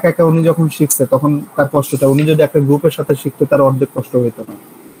করেন যে একা একা উনি যখন শিখছে তখন তার কষ্টটা, উনি যদি একটা গ্রুপের সাথে শিখতে, তার অর্ধেক কষ্ট হইতো না।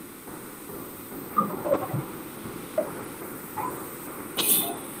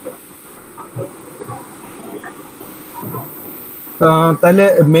 তাহলে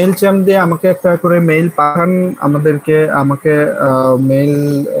মেইল চ্যাম দিয়ে আমাকে একটা করে মেইল পাঠান আমাকে মেইল,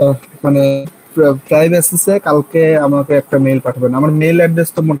 মানে ট্রাই বেসিসে কালকে আমাকে একটা মেইল পাঠাবেন। আমার মেইল অ্যাড্রেস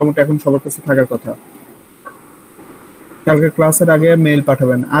তো মোটামুটি এখন সবার কাছে থাকার কথা। কালকে ক্লাসের আগে মেইল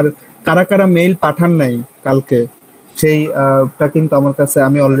পাঠাবেন। আর কারা কারা মেইল পাঠান নাই কালকে, সেইটা কিন্তু আমার কাছে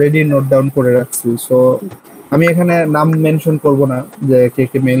আমি অলরেডি নোট ডাউন করে রাখছি। সো আমি এখানে নাম মেনশন করব না যে কে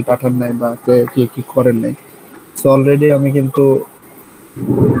কে মেইল পাঠান নাই বা কে কি করেন নাই। সো অলরেডি আমি কিন্তু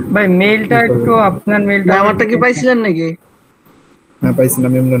ভাই মেইলটা একটু, আপনার মেইলটা আমারটা কি পাইছিলেন নাকি? হ্যাঁ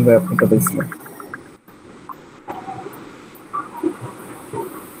পাইছিলাম, ইমরান ভাই আপনারটা পাইছিলাম।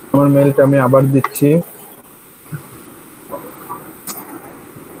 আমার মেইলটা আমি আবার দিচ্ছি।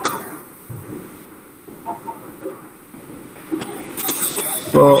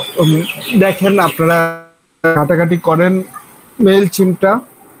 তো দেখেন, আপনারা ঘাটাঘাটি করেন, মেইল চিমটা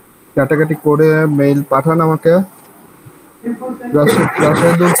ঘাটাঘাটি করে মেইল পাঠান আমাকে।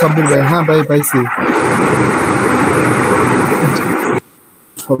 রাশেদুল সাব্বির ভাই, হ্যাঁ ভাই পাইছি।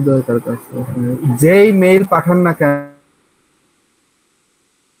 শব্দ কার কাছে যেই মেইল পাঠান না কেন,